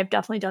friends, but I have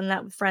definitely done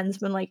that with friends.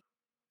 Been like,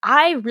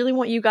 I really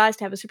want you guys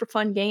to have a super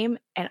fun game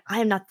and I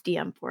am not the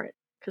DM for it.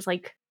 Because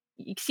like,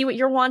 you see what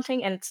you're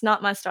wanting and it's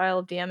not my style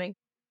of DMing.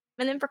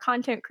 And then for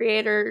content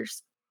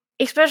creators,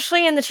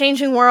 especially in the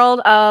changing world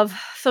of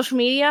social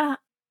media,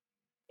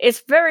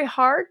 it's very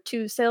hard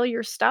to sell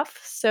your stuff.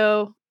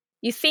 So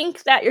you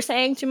think that you're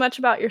saying too much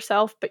about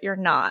yourself, but you're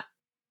not.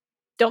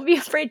 Don't be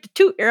afraid to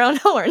toot your own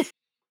horn.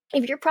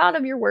 If you're proud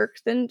of your work,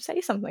 then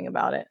say something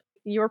about it.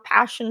 Your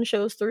passion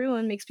shows through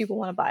and makes people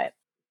want to buy it.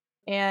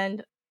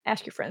 And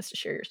ask your friends to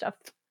share your stuff.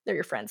 They're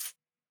your friends.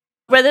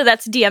 Whether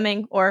that's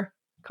DMing or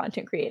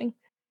content creating,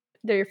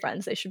 they're your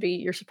friends. They should be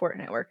your support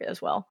network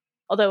as well.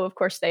 Although, of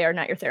course, they are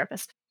not your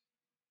therapist.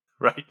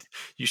 Right.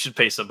 You should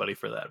pay somebody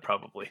for that,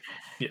 probably.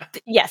 Yeah.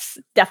 Yes,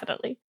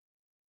 definitely.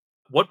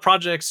 What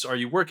projects are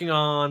you working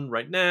on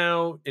right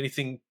now?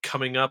 Anything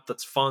coming up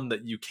that's fun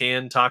that you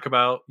can talk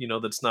about,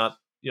 that's not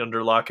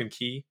under lock and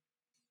key?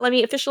 Let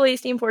me officially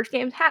Steam Forge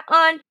Games hat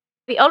on.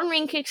 The Elden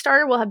Ring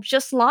Kickstarter will have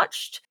just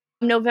launched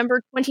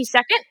November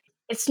 22nd.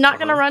 It's not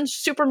going to run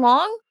super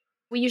long.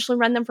 We usually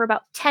run them for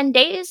about 10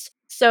 days.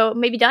 So it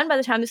may be done by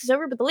the time this is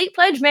over, but the Late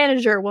Pledge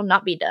Manager will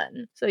not be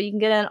done. So you can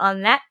get in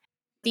on that.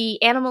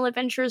 The Animal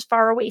Adventures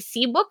Faraway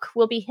Sea book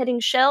will be hitting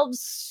shelves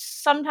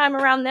sometime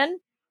around then.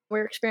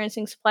 We're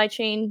experiencing supply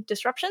chain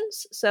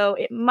disruptions, so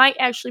it might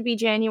actually be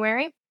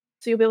January.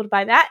 So you'll be able to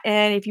buy that.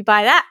 And if you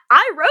buy that,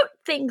 I wrote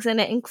things in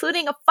it,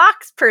 including a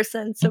fox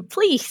person. So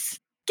please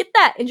get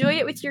that. Enjoy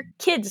it with your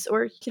kids,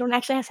 or you don't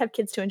actually have to have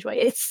kids to enjoy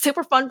it. It's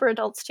super fun for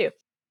adults too.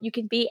 You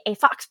can be a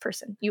fox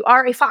person. You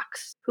are a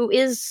fox who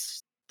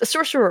is the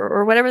sorcerer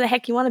or whatever the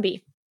heck you want to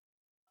be.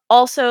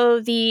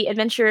 Also, the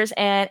Adventures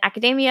and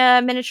Academia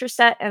miniature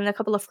set and a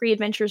couple of free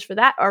adventures for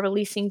that are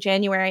releasing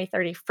January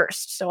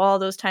 31st. So all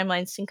those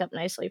timelines sync up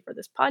nicely for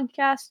this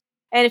podcast.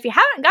 And if you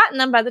haven't gotten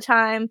them by the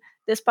time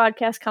this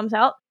podcast comes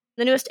out,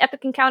 the newest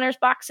Epic Encounters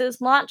boxes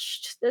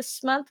launched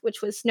this month,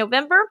 which was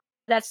November.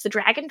 That's the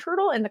Dragon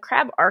Turtle and the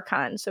Crab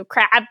Archon. So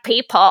crab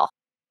people.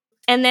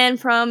 And then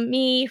from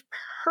me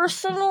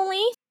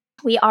personally,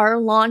 we are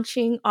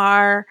launching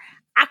our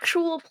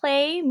actual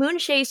play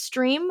Moonshade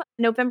stream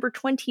November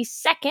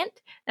 22nd.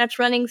 That's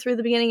running through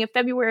the beginning of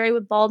February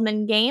with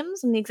Baldman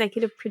Games. I'm the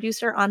executive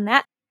producer on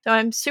that. So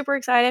I'm super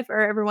excited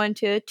for everyone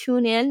to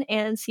tune in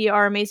and see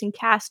our amazing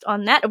cast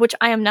on that, which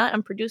I am not.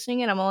 I'm producing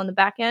it. I'm all in the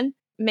back end,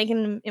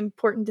 making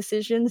important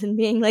decisions and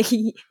being like,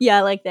 yeah,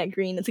 I like that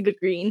green. It's a good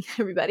green,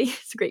 everybody.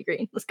 It's a great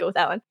green. Let's go with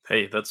that one.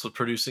 Hey, that's what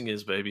producing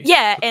is, baby.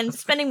 Yeah, and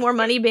spending more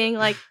money being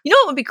like, you know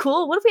what would be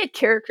cool? What if we had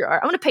character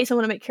art? I'm going to pay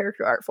someone to make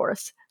character art for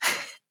us.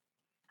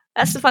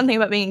 That's the fun thing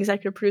about being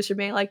executive producer,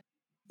 being like,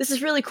 this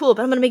is really cool,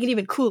 but I'm going to make it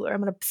even cooler. I'm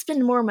going to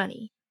spend more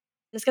money.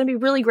 It's going to be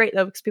really great,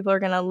 though, because people are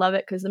going to love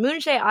it, because the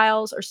Moonshade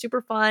Isles are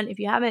super fun. If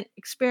you haven't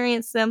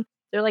experienced them,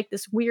 they're like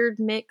this weird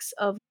mix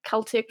of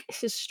Celtic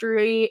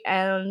history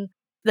and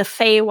the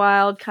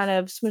Feywild kind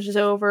of smushes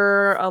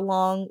over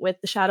along with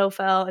the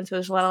Shadowfell, and so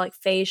there's a lot of like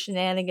Fey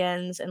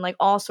shenanigans and like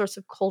all sorts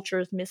of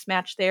cultures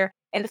mismatched there.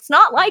 And it's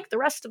not like the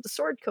rest of the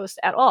Sword Coast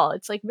at all.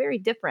 It's like very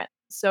different.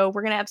 So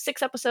we're going to have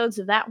 6 episodes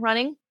of that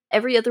running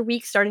every other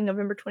week starting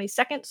November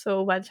 22nd.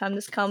 So by the time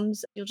this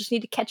comes, you'll just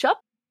need to catch up.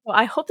 So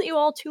I hope that you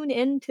all tune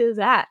into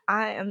that.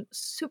 I am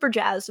super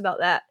jazzed about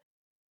that.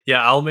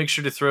 Yeah, I'll make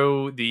sure to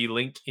throw the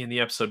link in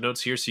the episode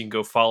notes here so you can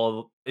go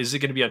follow. Is it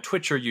going to be on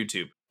Twitch or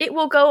YouTube? It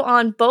will go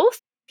on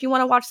both. If you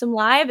want to watch them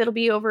live, it'll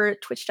be over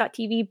at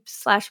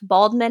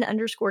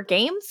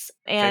twitch.tv/Baldman_games.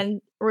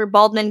 And we're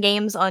Baldman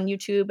Games on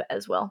YouTube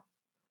as well.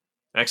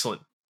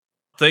 Excellent.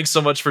 Thanks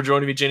so much for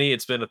joining me, Jenny.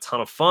 It's been a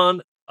ton of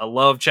fun. I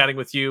love chatting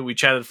with you. We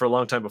chatted for a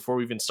long time before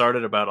we even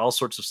started about all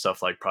sorts of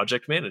stuff like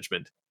project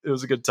management. It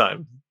was a good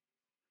time.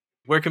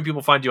 Where can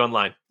people find you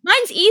online?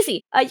 Mine's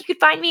easy. You can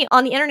find me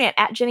on the internet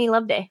at Jenny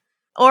Loveday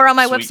or on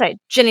my website,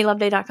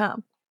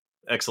 jennyloveday.com.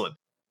 Excellent.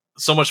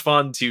 So much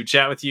fun to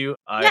chat with you.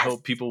 I Yes.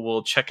 hope people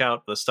will check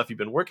out the stuff you've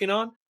been working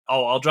on.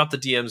 Oh, I'll drop the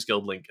DMs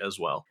Guild link as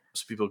well,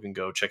 so people can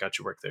go check out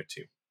your work there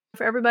too.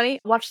 For everybody,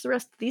 watch the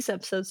rest of these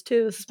episodes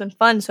too. This has been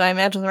fun, so I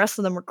imagine the rest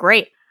of them were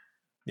great.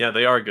 Yeah,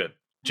 they are good.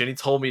 Jenny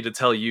told me to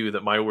tell you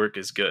that my work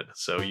is good,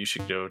 so you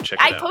should go check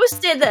it I out.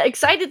 posted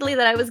excitedly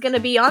that I was going to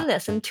be on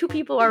this, and 2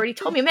 people already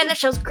told me, man, that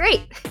show's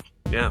great.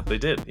 Yeah, they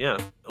did. Yeah.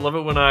 I love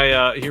it when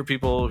I hear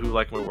people who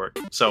like my work.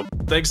 So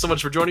thanks so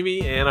much for joining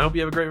me, and I hope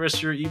you have a great rest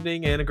of your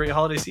evening and a great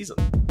holiday season.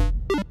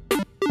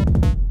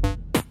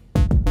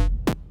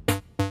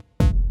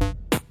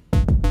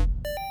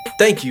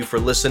 Thank you for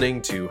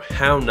listening to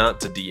How Not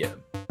to DM.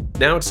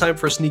 Now it's time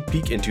for a sneak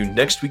peek into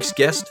next week's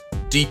guest,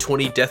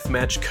 D20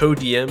 Deathmatch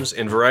co-DMs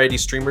and variety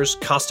streamers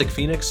Caustic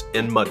Phoenix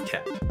and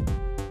Mudcat.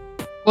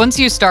 Once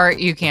you start,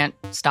 you can't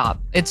stop.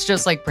 It's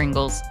just like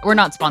Pringles. We're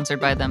not sponsored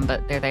by them,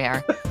 but there they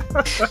are.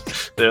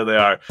 There they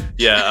are.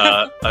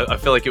 Yeah, I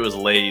feel like it was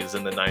Lay's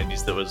in the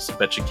 90s that was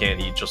bet you can't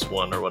eat just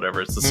one or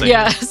whatever. It's the same.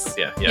 Yes.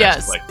 Yeah. Yes.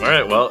 It's like, all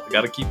right, well,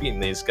 gotta keep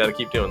eating these. Gotta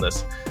keep doing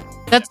this.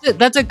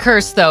 That's a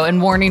curse, though,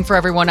 and warning for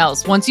everyone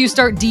else. Once you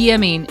start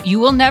DMing, you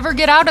will never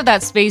get out of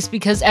that space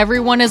because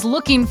everyone is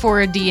looking for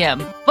a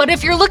DM. But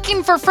if you're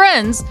looking for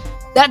friends,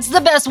 that's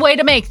the best way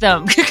to make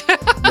them.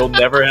 You'll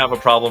never have a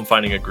problem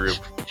finding a group.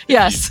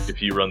 Yes.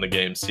 If you run the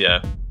games,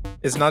 yeah.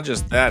 It's not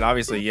just that.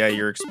 Obviously, yeah,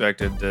 you're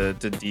expected to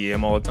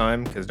DM all the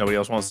time because nobody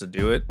else wants to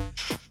do it.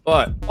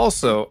 But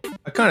also,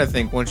 I kind of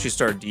think once you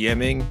start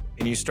DMing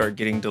and you start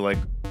getting to like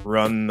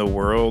run the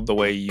world the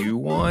way you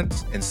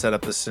want and set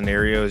up the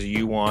scenarios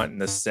you want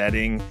and the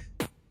setting,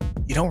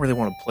 you don't really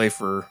want to play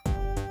for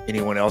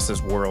anyone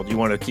else's world. You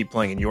want to keep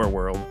playing in your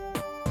world,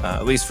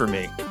 at least for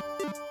me.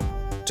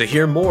 To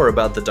hear more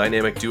about the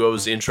Dynamic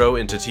Duo's intro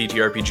into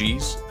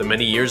TTRPGs, the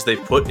many years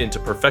they've put into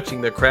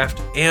perfecting their craft,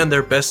 and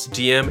their best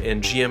DM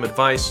and GM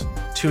advice,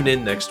 tune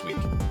in next week.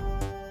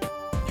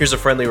 Here's a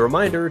friendly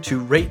reminder to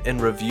rate and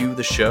review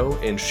the show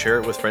and share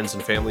it with friends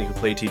and family who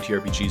play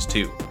TTRPGs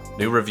too.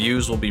 New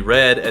reviews will be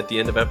read at the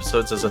end of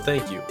episodes as a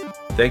thank you.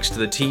 Thanks to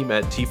the team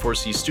at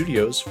T4C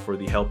Studios for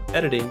the help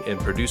editing and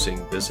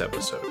producing this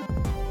episode.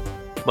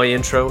 My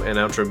intro and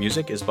outro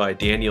music is by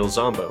Daniel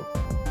Zombo.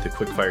 The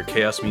Quickfire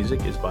Chaos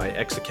music is by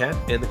Exacat,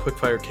 and the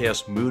Quickfire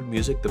Chaos mood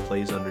music that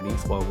plays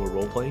underneath while we're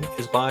roleplaying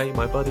is by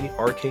my buddy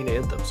Arcane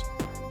Anthems.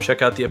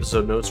 Check out the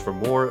episode notes for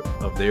more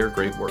of their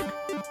great work.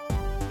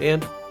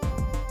 And,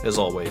 as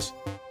always,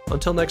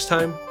 until next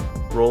time,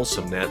 roll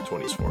some nat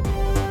 20s for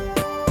me.